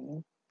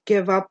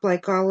give up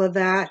like all of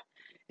that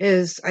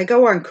is I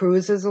go on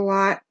cruises a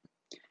lot.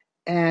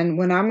 And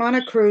when I'm on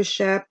a cruise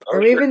ship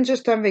or even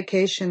just on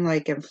vacation,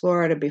 like in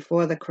Florida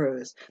before the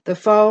cruise, the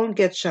phone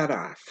gets shut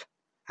off.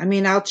 I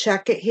mean, I'll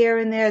check it here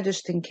and there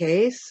just in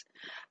case,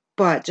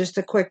 but just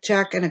a quick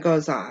check and it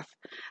goes off.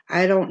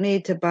 I don't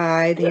need to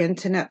buy the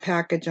internet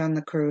package on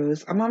the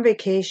cruise. I'm on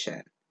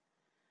vacation.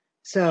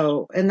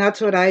 So, and that's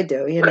what I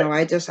do.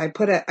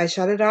 I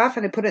shut it off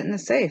and I put it in the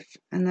safe,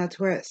 and that's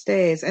where it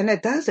stays. And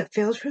it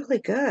feels really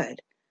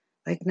good.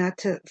 Like not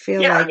to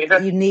feel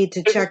you need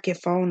to check your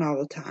phone all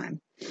the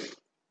time.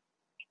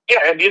 Yeah,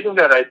 and isn't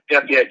that the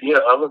idea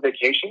of a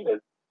vacation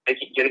is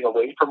getting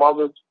away from all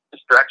those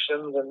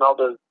distractions and all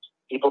those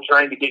people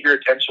trying to get your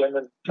attention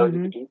and tell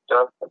you to do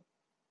stuff.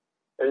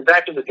 And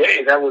back in the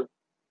day, that was,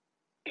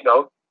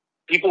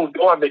 people would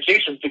go on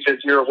vacations because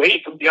you're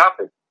away from the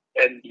office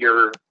and it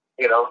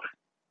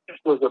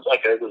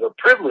was a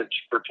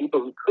privilege for people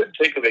who could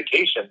take a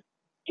vacation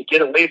to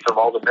get away from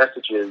all the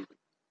messages.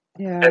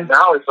 Yeah. And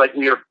now it's like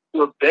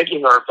we're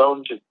begging our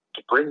phone to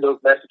bring those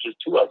messages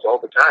to us all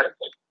the time.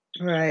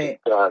 Right.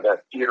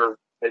 That fear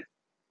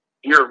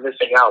of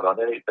missing out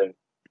on anything.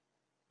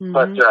 Mm-hmm.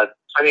 But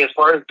as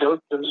far as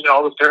ghosts and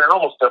all the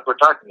paranormal stuff we're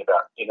talking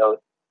about,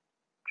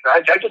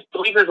 I just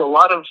believe there's a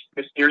lot of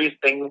mysterious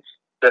things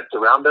that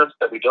surround us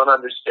that we don't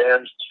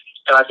understand.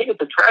 And I think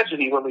it's a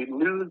tragedy when we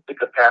lose the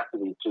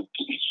capacity to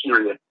be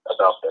curious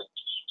about this.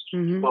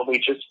 Mm-hmm. When we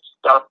just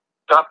stop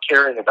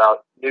caring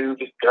about new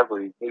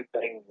discoveries, new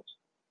things,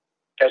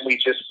 and we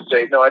just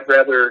say, no, I'd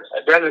rather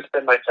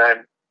spend my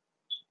time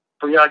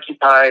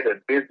preoccupied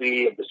and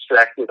busy and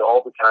distracted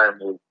all the time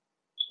with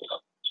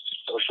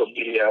social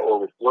media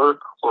or with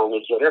work or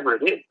with whatever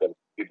it is that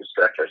we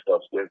distract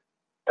ourselves with.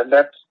 And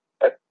that's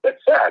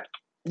sad.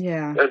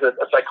 Yeah. There's a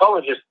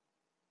psychologist,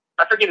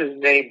 I forget his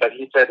name, but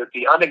he said that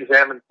the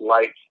unexamined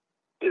life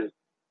is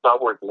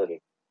not worth living.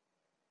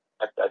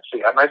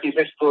 I might be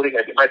misquoting,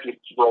 it might be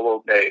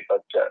Rollo May,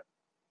 but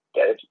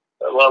it's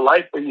a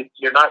life where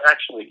you're not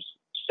actually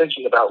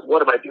thinking about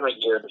what am I doing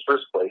here in the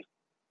first place.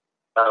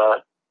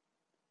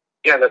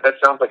 That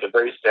sounds like a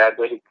very sad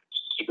way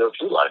to go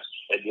through life,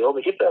 and you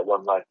only get that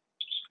one life.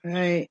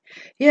 Right.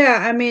 Yeah,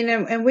 I mean,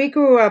 and we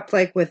grew up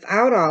like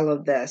without all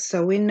of this,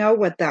 so we know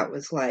what that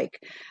was like.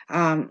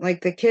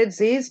 Like the kids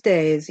these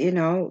days,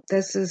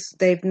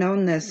 they've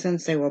known this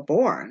since they were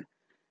born.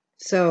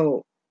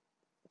 So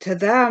to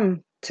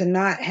them, to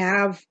not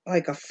have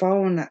like a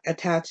phone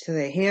attached to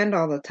their hand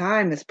all the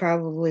time is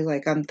probably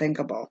like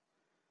unthinkable,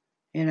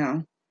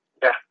 Yeah.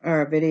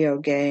 Or a video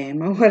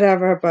game or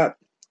whatever, but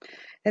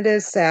it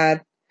is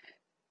sad.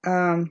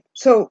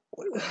 So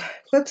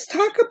let's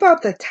talk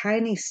about the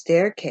tiny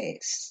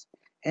staircase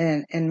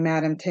in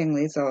Madame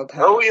Tingley's old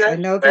house. Oh, yeah. I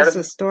know there's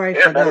a story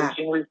for Madame that.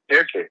 Tingley's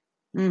staircase.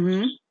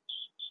 Mm-hmm.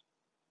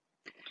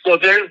 So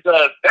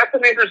that's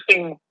an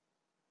interesting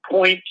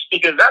point,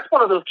 because that's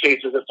one of those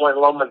cases at Point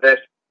Loma that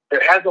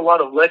there has a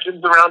lot of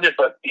legends around it,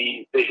 but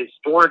the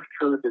historic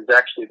truth is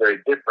actually very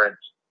different.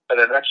 And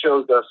then that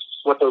shows us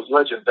what those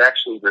legends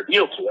actually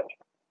reveal to us.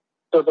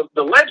 So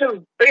the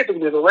legends say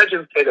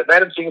that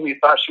Madame Tingley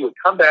thought she would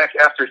come back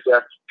after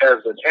death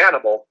as an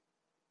animal.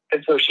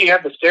 And so she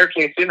had the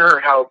staircase in her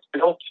house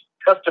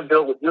custom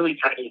built with really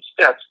tiny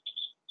steps,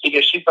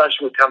 because she thought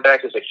she would come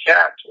back as a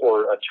cat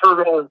or a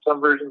turtle in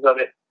some versions of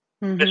it.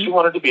 Mm-hmm. Because she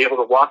wanted to be able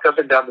to walk up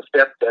and down the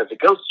steps as a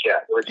ghost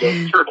cat or a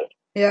ghost turtle.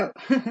 Yeah.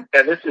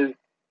 And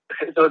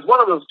so it's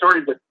one of those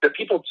stories that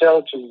people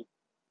tell to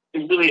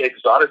really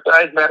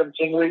exoticize Madame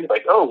Tingley,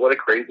 like, oh, what a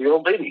crazy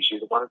old lady. She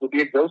wanted to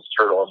be a ghost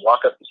turtle and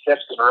walk up the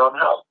steps in her own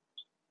house.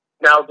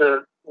 Now,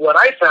 what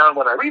I found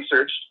when I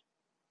researched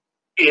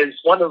is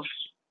one of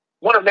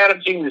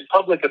Madame Tingley's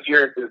public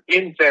appearances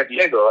in San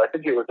Diego. I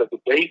think it was a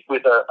debate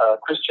with a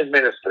Christian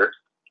minister.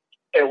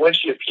 And when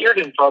she appeared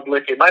in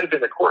public, it might have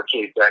been a court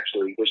case,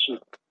 actually, but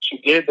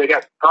they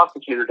got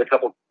prosecuted a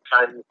couple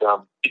times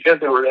because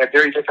they were at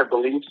very different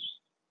beliefs.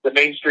 The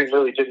mainstream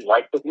really didn't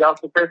like the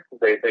Theosophists.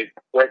 They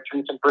went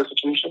through some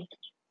persecution.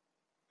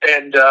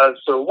 And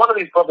so one of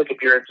these public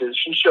appearances,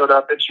 she showed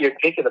up and she had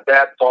taken a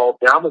bad fall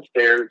down the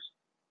stairs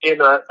in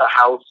a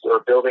house or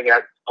building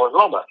at Point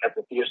Loma, at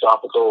the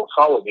Theosophical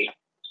Colony.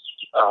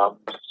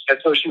 And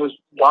so she was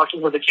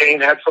walking with a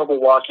cane, had trouble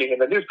walking,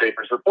 and the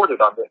newspapers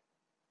reported on this.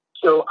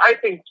 So I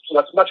think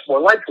what's much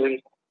more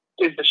likely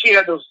is that she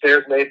had those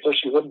stairs made so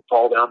she wouldn't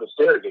fall down the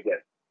stairs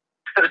again.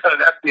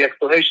 That's the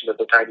explanation of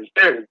the tiny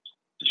stairs.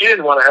 She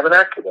didn't want to have an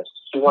accident.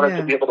 She wanted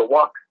to be able to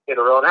walk in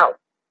her own house.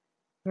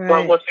 Right.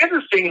 But what's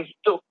interesting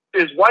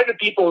is why do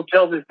people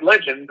tell this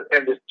legend,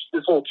 and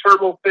this whole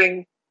turtle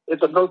thing is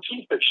a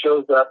motif that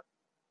shows up.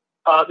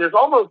 There's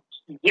almost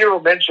zero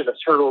mention of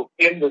turtles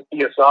in the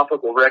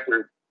Theosophical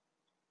record,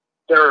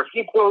 there are a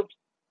few quotes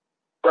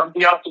from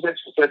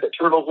Theosophists who said that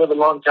turtles live a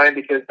long time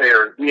because they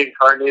are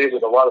reincarnated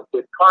with a lot of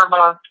good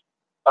karma.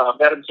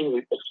 Madame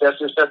Tingley's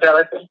successor said that,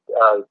 I think.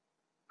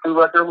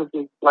 Kruger was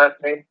his last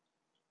name.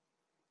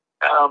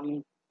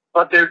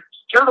 But they're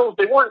turtles.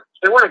 They weren't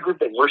a group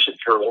that worshipped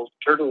turtles.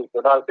 Turtles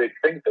were not a big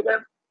thing for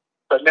them.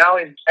 But now,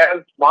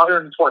 as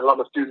modern Point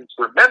Loma students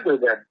remember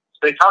them,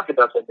 they talk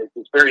about them as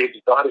this very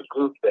exotic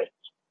group that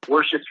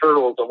worshipped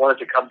turtles and wanted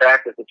to come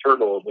back as a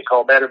turtle. And they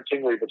call Madame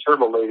Tingley the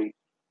Turtle Lady.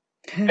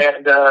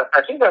 And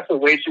I think that's a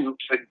way to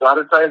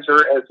exoticize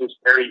her as this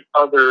very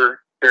other,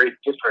 very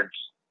different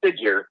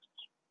figure.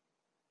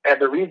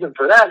 And the reason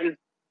for that is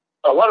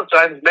a lot of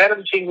times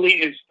Madame Tingley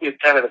is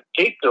kind of a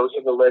scapegoat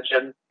in the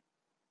legend.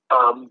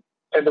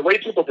 And the way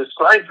people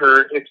describe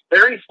her, it's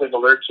very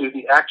similar to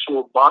the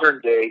actual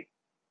modern-day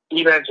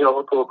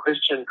evangelical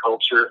Christian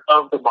culture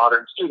of the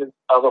modern students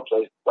of a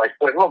place like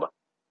Point Loma.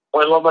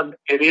 Point Loma,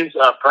 it is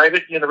a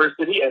private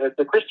university, and it's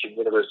a Christian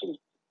university.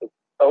 It's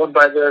owned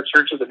by the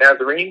Church of the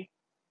Nazarene,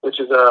 which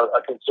is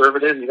a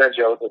conservative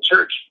evangelical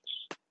church.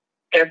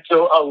 And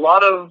so a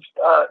lot of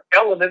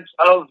elements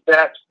of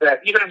that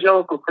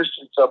evangelical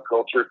Christian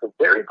subculture, it's a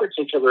very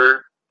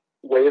particular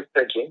way of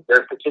thinking,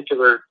 very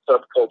particular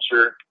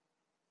subculture.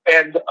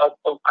 And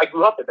I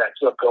grew up in that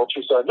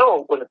subculture, so I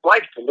know what it's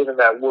like to live in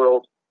that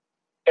world.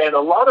 And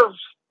a lot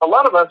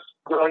of us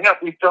growing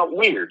up, we felt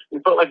weird. We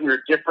felt like we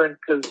were different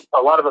because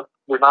a lot of us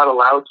were not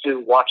allowed to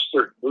watch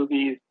certain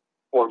movies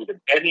or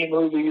even any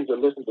movies or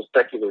listen to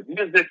secular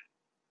music.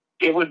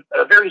 It was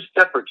a very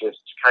separatist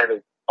kind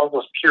of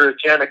almost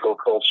puritanical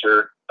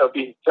culture of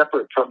being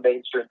separate from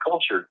mainstream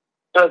culture.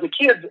 So as a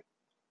kid,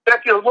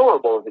 that feels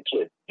horrible as a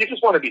kid. You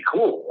just want to be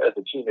cool as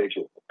a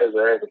teenager, as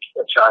a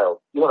child.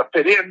 You want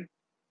to fit in.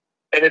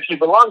 And if you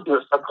belong to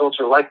a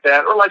subculture like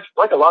that, or like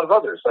a lot of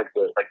others, like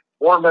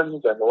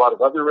Mormons and a lot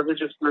of other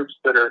religious groups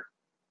that are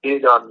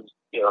big on,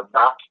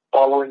 not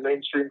following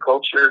mainstream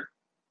culture,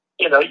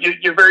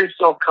 you're very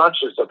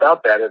self-conscious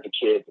about that as a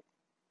kid.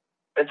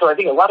 And so I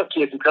think a lot of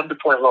kids who come to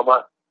Point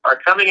Loma are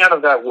coming out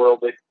of that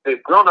world.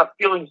 They've grown up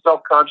feeling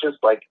self-conscious,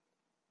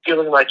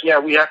 feeling like, yeah,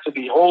 we have to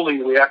be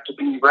holy, we have to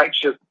be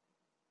righteous,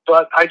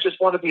 but I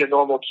just want to be a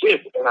normal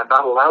kid, and I'm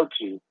not allowed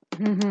to.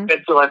 Mm-hmm.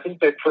 And so I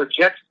think they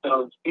project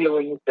those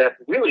feelings that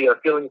really are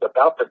feelings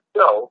about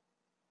themselves,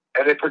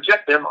 and they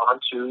project them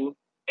onto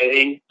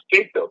a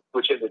scapegoat,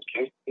 which in this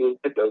case is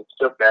the ghost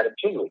of Madame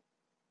Tingley.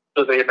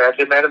 So they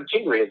imagine Madame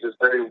Tingley as this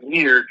very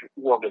weird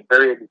woman,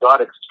 very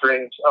exotic,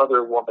 strange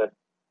other woman.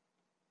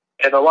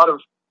 And a lot of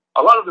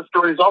the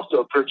stories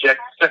also project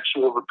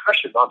sexual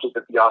repression onto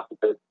the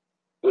Theosophists,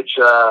 which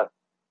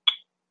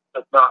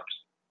is not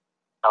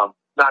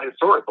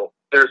historical.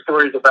 There are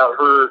stories about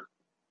her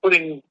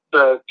putting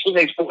the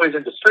teenage boys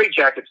into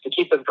straitjackets to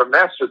keep them from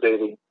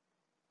masturbating,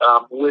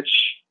 which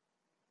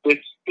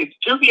it's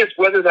dubious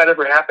whether that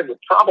ever happened. It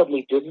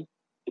probably didn't.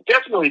 It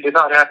definitely did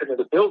not happen in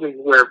the building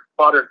where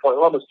modern Point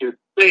Loma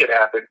students say it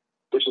happened,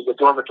 which is a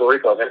dormitory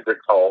called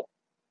Hendricks Hall,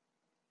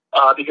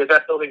 because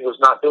that building was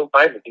not built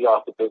by the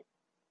Theosophists.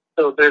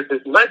 So there's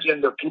this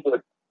legend of people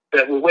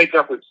that will wake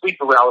up with sleep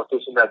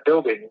paralysis in that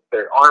building.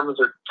 Their arms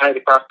are tied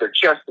across their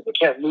chest and they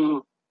can't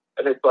move.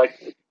 And it's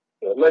like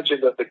a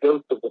legend of the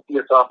ghost of the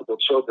Theosophical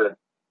children.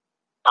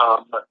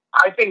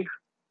 I think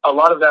a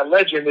lot of that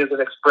legend is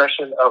an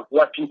expression of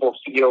what people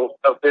feel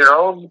of their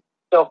own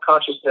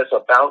self-consciousness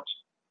about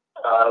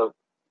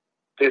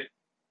this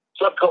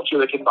subculture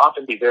that can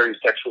often be very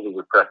sexually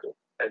repressive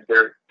and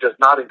does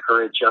not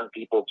encourage young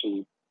people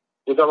to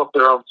develop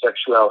their own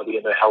sexuality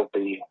in a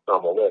healthy,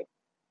 normal way.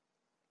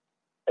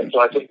 And so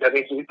I think that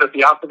the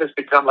Theosophists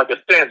become like a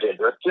stand-in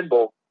or a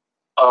symbol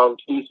of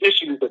these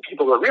issues that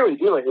people are really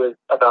dealing with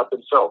about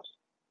themselves.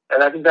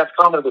 And I think that's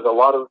common with a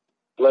lot of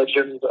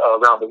legends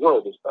around the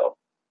world as well.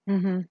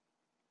 Mm-hmm.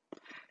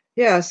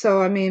 Yeah,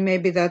 so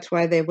maybe that's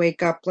why they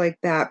wake up like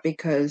that,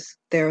 because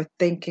they're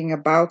thinking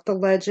about the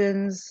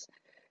legends,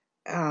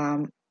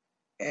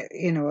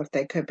 if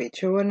they could be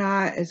true or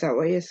not. Is that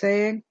what you're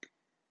saying?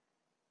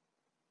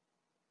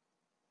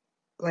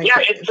 Yeah,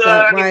 it's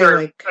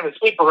kind of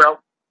sleep around.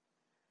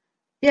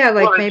 Yeah,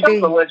 maybe some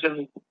of the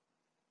legends.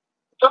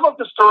 Some of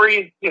the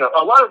stories,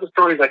 a lot of the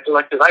stories I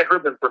collected, I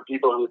heard them from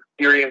people who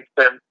experienced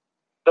them.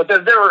 But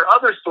then there are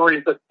other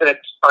stories that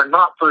are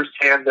not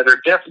firsthand, that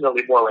are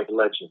definitely more like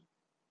legends.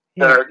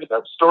 Yeah. That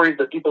are stories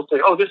that people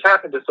say, oh, this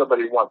happened to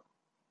somebody once.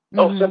 Mm-hmm.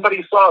 Oh,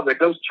 somebody saw the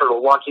ghost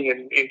turtle walking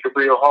in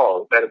Cabrillo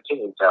Hall, Madame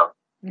Tingley's house.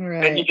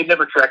 Right. And you can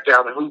never track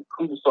down who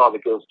saw the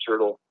ghost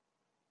turtle.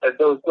 And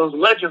those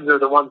legends are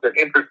the ones that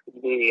interested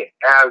me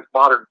as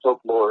modern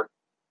folklore,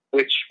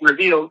 which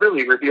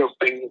really reveals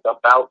things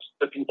about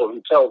the people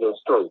who tell those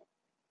stories.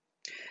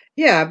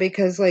 Yeah,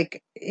 because a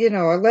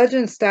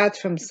legend starts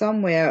from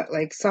somewhere,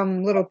 like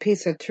some little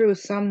piece of truth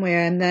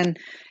somewhere, and then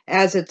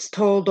as it's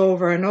told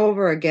over and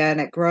over again,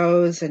 it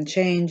grows and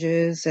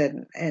changes,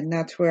 and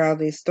that's where all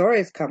these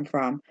stories come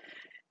from.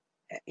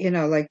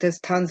 There's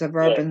tons of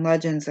urban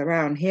legends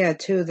around here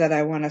too that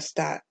I want to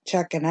start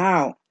checking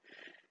out.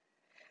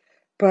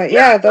 But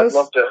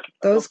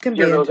those can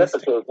be those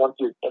interesting. episodes once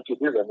you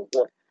do them as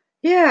well.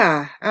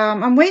 Yeah,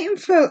 I'm waiting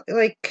for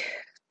like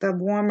the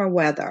warmer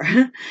weather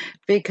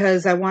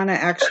because I want to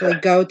actually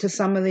go to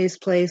some of these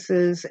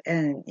places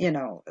and,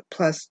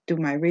 plus do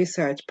my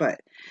research, but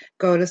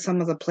go to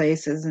some of the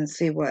places and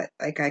see what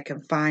like I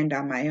can find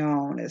on my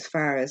own as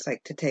far as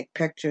like to take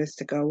pictures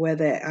to go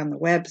with it on the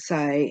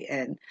website.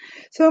 And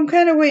so I'm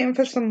kind of waiting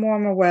for some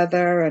warmer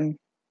weather and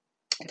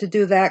to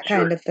do that Sure.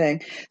 kind of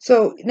thing.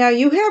 So now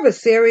you have a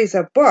series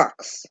of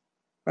books,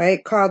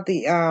 right? Called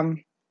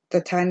the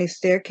Tiny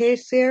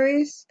Staircase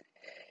series.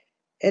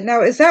 And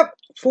now, is that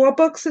 4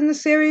 books in the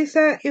series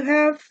that you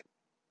have?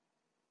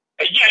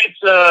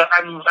 Yeah,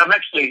 I'm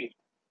actually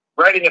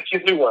writing a few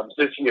new ones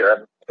this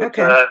year.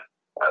 Okay.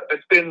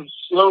 It's been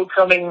slow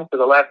coming for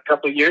the last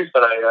couple of years,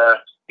 but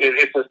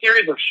it's a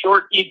series of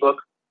short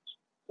ebooks,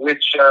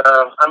 which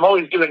I'm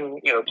always doing,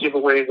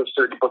 giveaways of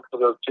certain books for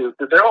those too,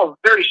 because they're all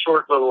very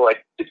short, little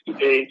like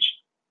 60-page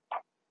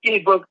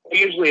ebooks,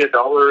 usually $1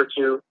 or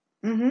 $2.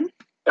 Mm-hmm.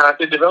 I've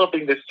been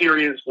developing this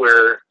series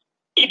where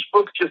each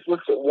book just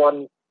looks at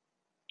one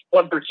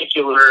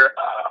particular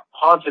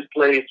haunted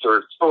place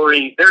or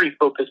story, very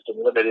focused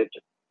and limited.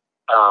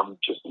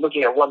 Just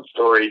looking at one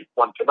story,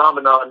 one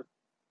phenomenon.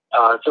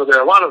 So there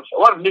are a lot of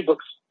new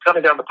books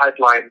coming down the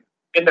pipeline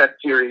in that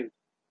series.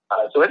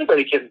 So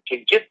anybody can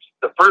get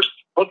the first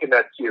book in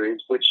that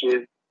series, which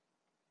is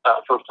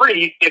for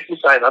free if you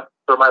sign up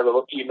for my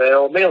little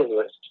email mailing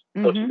list.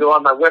 Mm-hmm. So if you go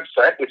on my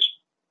website, which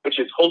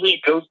is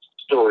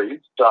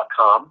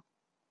holyghoststories.com.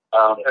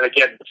 And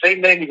again, the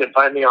same name. You can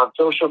find me on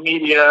social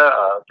media,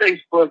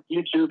 Facebook,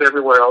 YouTube,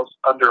 everywhere else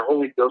under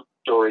Holy Ghost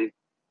Stories.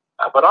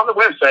 But on the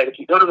website, if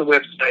you go to the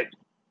website,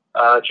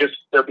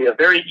 there'll be a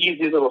very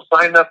easy little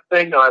sign-up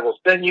thing, and I will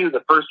send you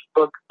the first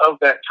book of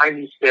that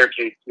Tiny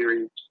Staircase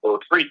series for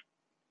free.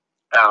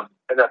 And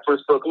that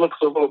first book looks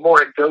a little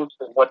more at ghosts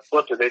and what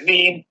do they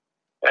mean,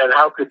 and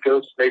how could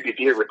ghosts maybe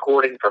be a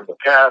recording from the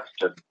past.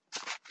 And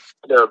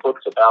there are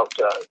books about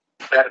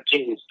that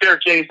Tiny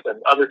Staircase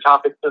and other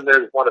topics in there.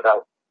 There's one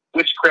about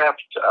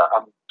witchcraft.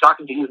 I'm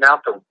talking to you now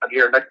from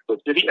here in Mexico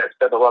City. I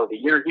spent a lot of the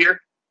year here,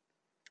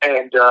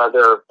 and there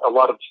are a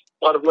lot of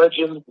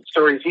legends and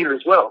stories here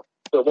as well.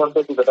 So one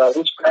book is about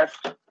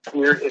witchcraft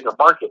here in the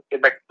market in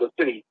Mexico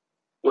City,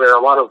 where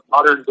a lot of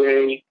modern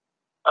day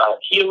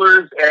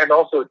healers and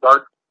also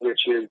dark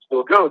witches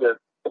will go to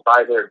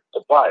buy their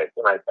supplies.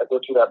 And I go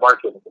through that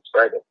market and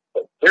describe it.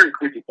 It's a very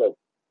creepy place.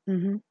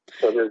 Mm-hmm.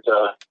 So there's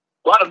a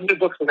lot of new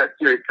books in that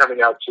series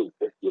coming out too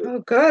this year. Oh,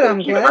 good. So I'm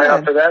keep glad. an eye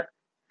out for that.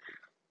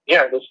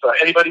 Yeah,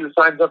 anybody who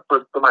signs up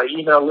for my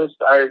email list,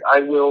 I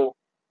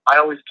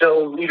always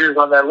tell readers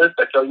on that list,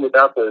 I tell you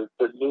about the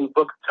new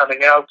books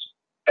coming out,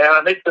 and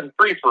I make them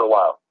free for a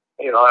while.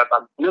 I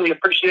really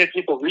appreciate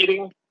people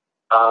reading,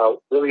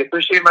 really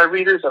appreciate my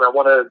readers, and I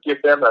want to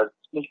give them a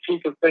sneak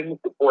peek of things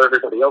before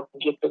everybody else can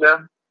get to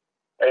them.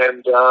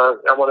 And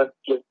I want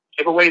to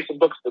give away some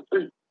books for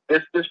free.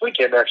 This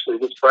weekend, actually,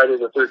 this Friday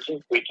the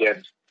 13th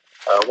weekend,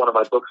 one of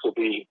my books will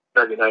be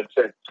 99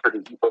 cents for the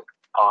ebook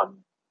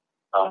on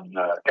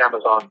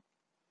Amazon.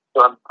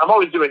 So I'm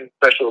always doing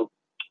special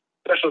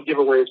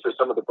giveaways for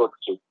some of the books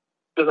too,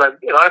 because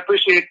I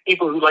appreciate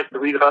people who like to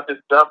read about this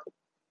stuff.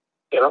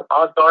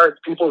 Odds are it's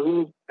people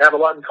who have a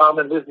lot in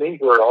common with me,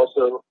 who are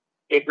also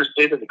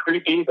interested in the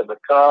creepy, the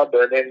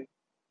macabre, and in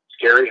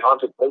scary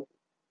haunted places.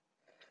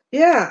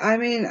 Yeah, I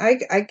mean,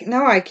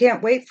 I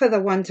can't wait for the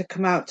one to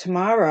come out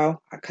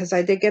tomorrow because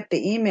I did get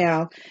the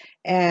email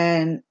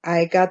and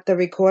I got the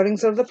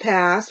recordings of the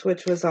past,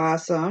 which was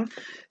awesome.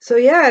 So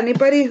yeah,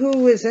 anybody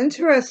who is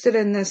interested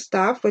in this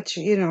stuff, which,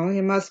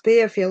 you must be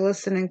if you're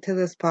listening to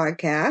this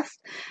podcast,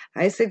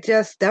 I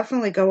suggest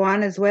definitely go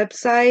on his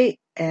website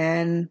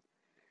and,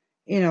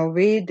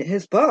 read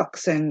his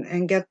books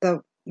and get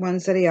the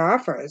ones that he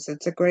offers.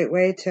 It's a great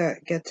way to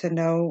get to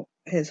know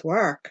his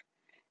work.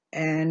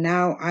 And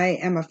now I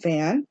am a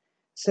fan.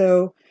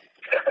 So,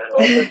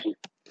 yeah,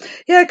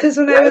 because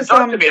when I was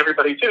talk to me,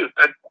 everybody too.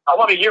 I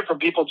want to hear from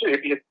people too.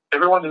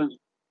 Everyone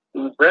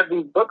who's read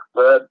these books,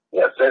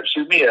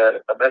 shoot me a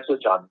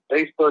message on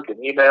Facebook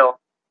and email,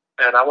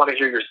 and I want to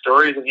hear your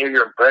stories and hear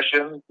your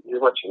impressions, hear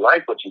what you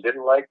like, what you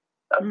didn't like.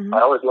 Mm-hmm.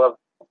 I always love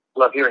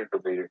hearing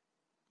from readers.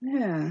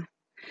 Yeah.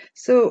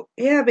 So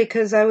yeah,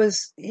 because I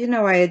was,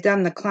 I had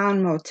done the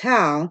Clown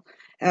Motel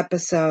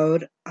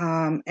episode.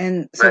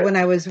 And so Right. when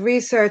I was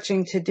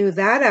researching to do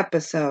that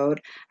episode,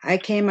 I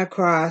came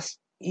across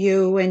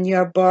you and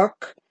your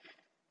book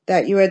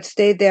that you had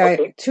stayed there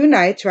 2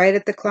 nights, right,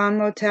 at the Clown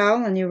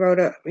Motel, and you wrote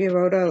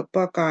a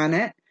book on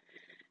it.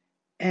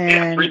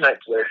 And 3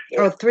 nights there.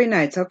 Yeah. Oh, 3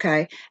 nights,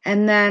 okay.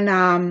 And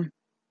then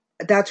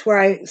that's where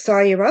I saw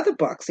your other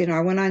books.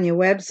 I went on your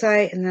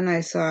website and then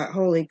I saw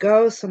Holy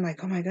Ghost. I'm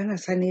like, oh my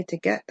goodness, I need to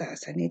get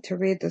this. I need to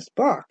read this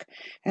book.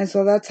 And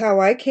so that's how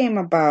I came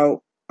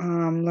about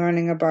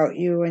learning about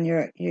you and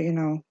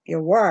your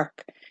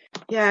work.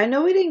 Yeah, I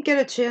know we didn't get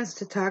a chance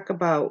to talk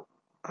about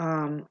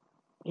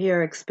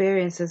your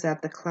experiences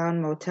at the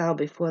Clown Motel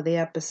before the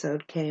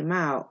episode came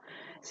out.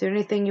 Is there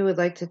anything you would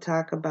like to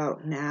talk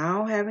about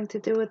now having to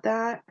do with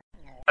that?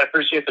 I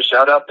appreciate the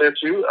shout out there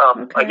too.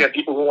 Okay. Again,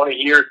 people who want to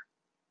hear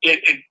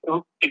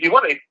if you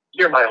want to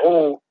hear my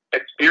whole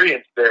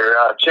experience there,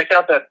 check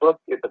out that book.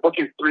 The book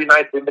is 3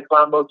 Nights in the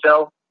Clown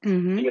Motel.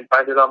 Mm-hmm. You can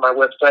find it on my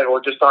website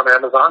or just on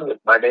Amazon with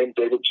my name,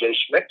 David J.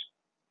 Schmidt.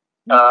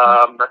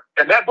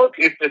 And that book,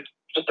 it's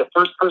just a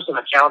first-person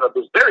account of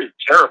this very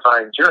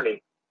terrifying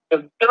journey.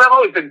 And I've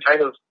always been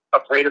kind of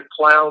afraid of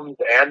clowns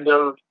and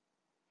of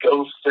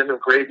ghosts and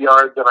of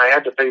graveyards, and I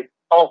had to face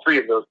all three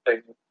of those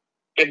things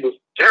in this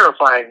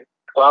terrifying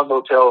clown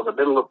motel in the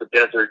middle of the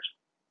desert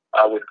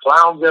with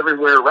clowns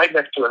everywhere, right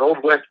next to an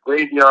Old West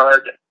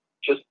graveyard,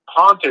 just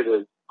haunted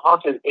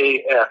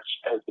AF,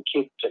 as the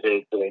kids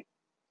today say.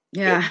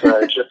 Yeah.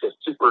 It's just a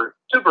super,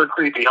 super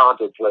creepy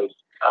haunted place.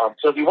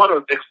 So if you want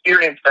to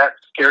experience that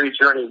scary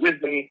journey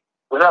with me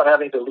without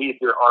having to leave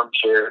your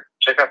armchair,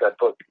 check out that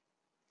book.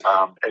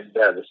 And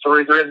the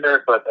stories are in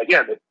there. But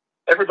again,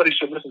 everybody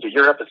should listen to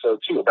your episode,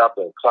 too, about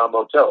the Clown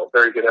Motel.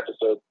 Very good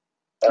episode.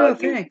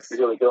 Thanks. You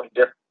really go in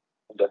depth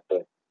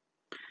there.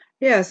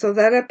 Yeah, so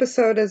that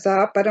episode is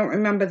up. I don't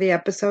remember the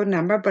episode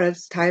number, but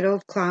it's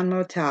titled Clown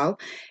Motel.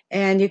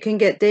 And you can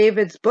get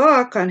David's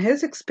book on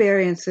his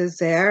experiences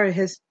there,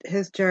 his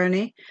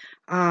journey.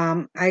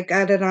 I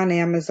got it on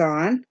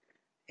Amazon,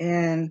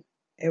 and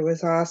it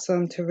was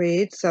awesome to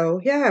read.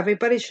 So, yeah,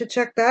 everybody should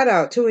check that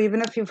out, too,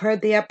 even if you've heard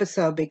the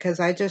episode,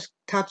 because I just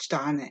touched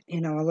on it,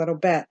 a little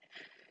bit.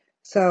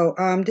 So,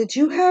 did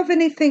you have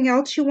anything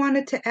else you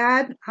wanted to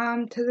add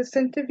to this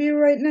interview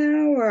right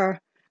now, or...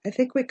 I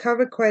think we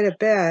covered quite a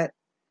bit.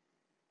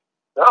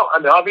 No, I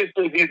mean,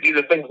 obviously these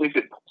are things we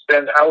could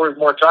spend hours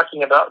more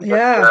talking about. But,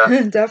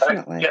 yeah,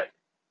 definitely.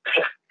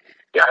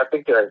 I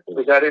think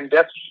we got in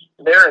depth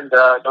there, and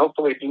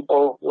hopefully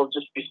people will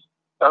just be,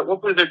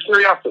 hopefully their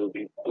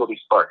curiosity will be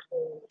sparked.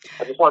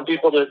 I just want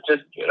people to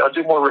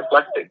do more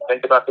reflecting,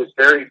 think about this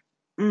very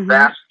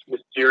vast,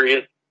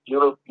 mysterious,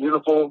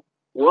 beautiful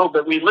world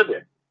that we live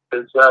in.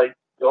 Because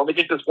you only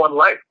get this one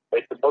life.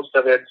 Make the most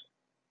of it.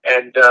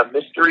 And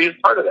mystery is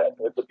part of that.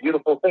 It's a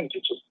beautiful thing to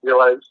just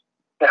realize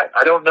that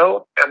I don't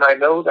know, and I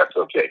know that's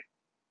okay.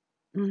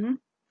 Mm-hmm.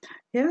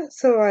 Yeah,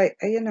 so I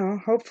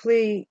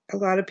hopefully a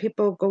lot of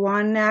people go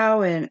on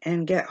now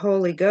and get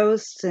Holy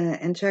Ghosts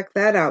and check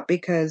that out,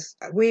 because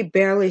we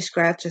barely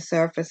scratch the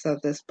surface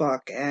of this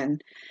book,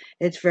 and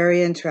it's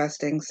very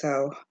interesting.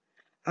 So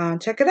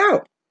check it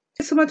out.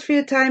 Thanks so much for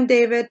your time,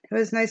 David. It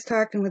was nice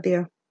talking with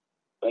you.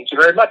 Thank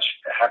you very much.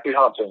 Happy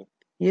haunting.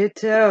 You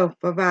too.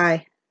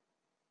 Bye-bye.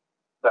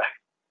 Bye.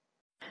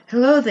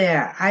 Hello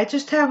there. I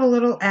just have a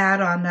little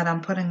add-on that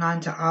I'm putting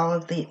on to all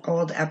of the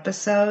old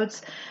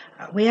episodes.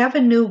 We have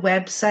a new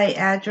website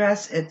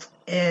address. It's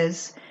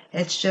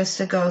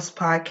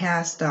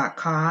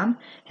justagghostpodcast.com.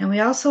 And we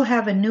also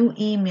have a new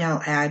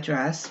email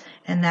address,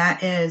 and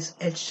that is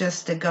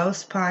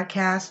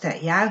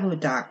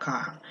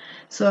itsjustagghostpodcast@yahoo.com.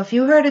 So if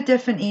you heard a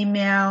different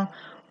email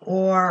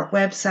or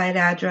website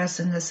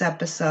address in this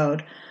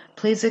episode,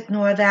 please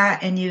ignore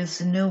that and use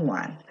the new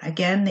one.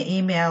 Again, the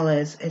email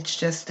is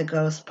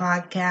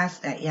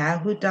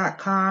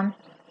itsjustagghostpodcast@yahoo.com,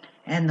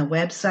 and the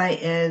website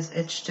is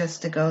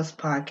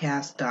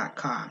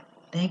itsjustagghostpodcast.com.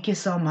 Thank you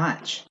so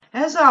much.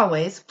 As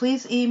always,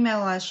 please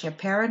email us your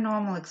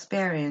paranormal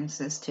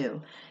experiences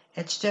to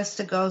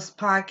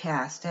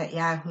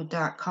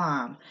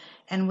itsjustagghostpodcast@yahoo.com,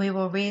 and we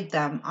will read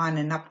them on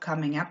an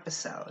upcoming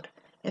episode.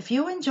 If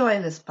you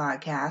enjoy this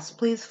podcast,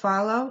 please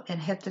follow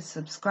and hit the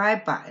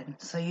subscribe button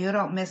so you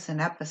don't miss an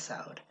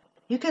episode.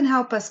 You can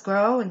help us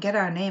grow and get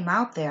our name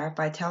out there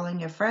by telling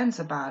your friends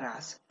about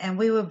us, and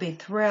we would be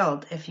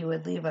thrilled if you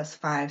would leave us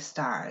 5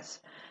 stars.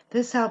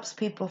 This helps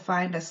people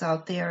find us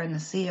out there in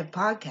the sea of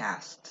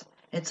podcasts.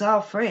 It's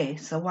all free,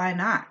 so why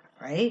not,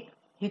 right?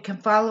 You can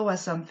follow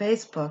us on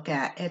Facebook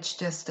at It's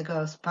Just a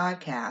Ghost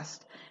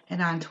Podcast,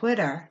 and on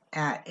Twitter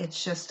at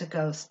It's Just a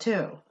Ghost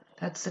 2.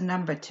 That's the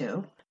number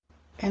 2.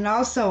 And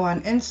also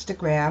on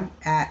Instagram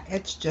at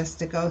It's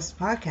Just a Ghost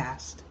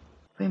Podcast.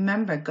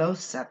 Remember,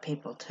 ghosts are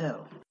people too.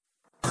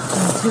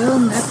 Until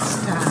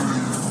next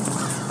time.